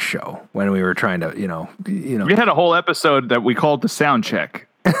the last show when we were trying to, We had a whole episode that we called the sound check.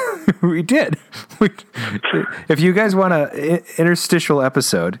 We did. If you guys want an interstitial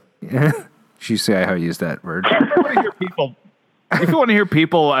episode, you see how I use that word. If you want to hear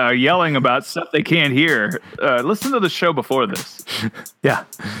people yelling about stuff they can't hear, listen to the show before this. Yeah.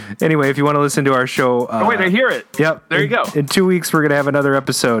 Anyway, if you want to listen to our show... wait, I hear it. Yep. There you go. In 2 weeks, we're going to have another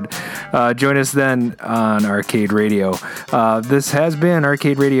episode. Join us then on Arcade Radio. This has been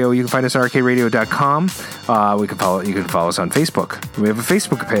Arcade Radio. You can find us at arcaderadio.com. You can follow us on Facebook. We have a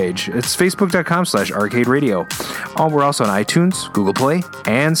Facebook page. It's facebook.com/Arcade Radio. We're also on iTunes, Google Play,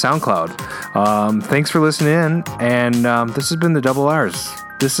 and SoundCloud. Thanks for listening in, and this has been the Double R's.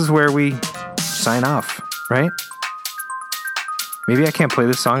 This is where we sign off, right? Maybe I can't play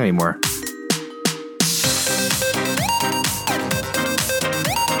this song anymore.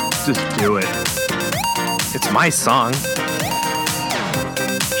 Just do it. It's my song.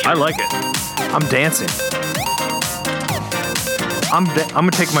 I like it. I'm dancing. I'm gonna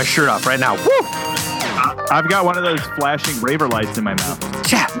take my shirt off right now. Woo! I've got one of those flashing raver lights in my mouth.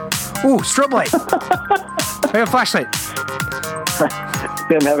 Yeah. Ooh, strobe light. I got a flashlight.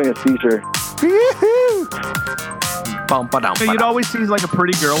 I'm having a seizure. You'd always see like a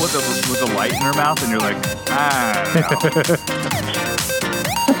pretty girl with a light in her mouth, and you're like,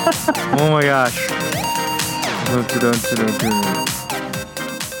 Oh my gosh.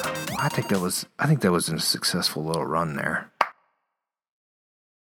 I think that was a successful little run there.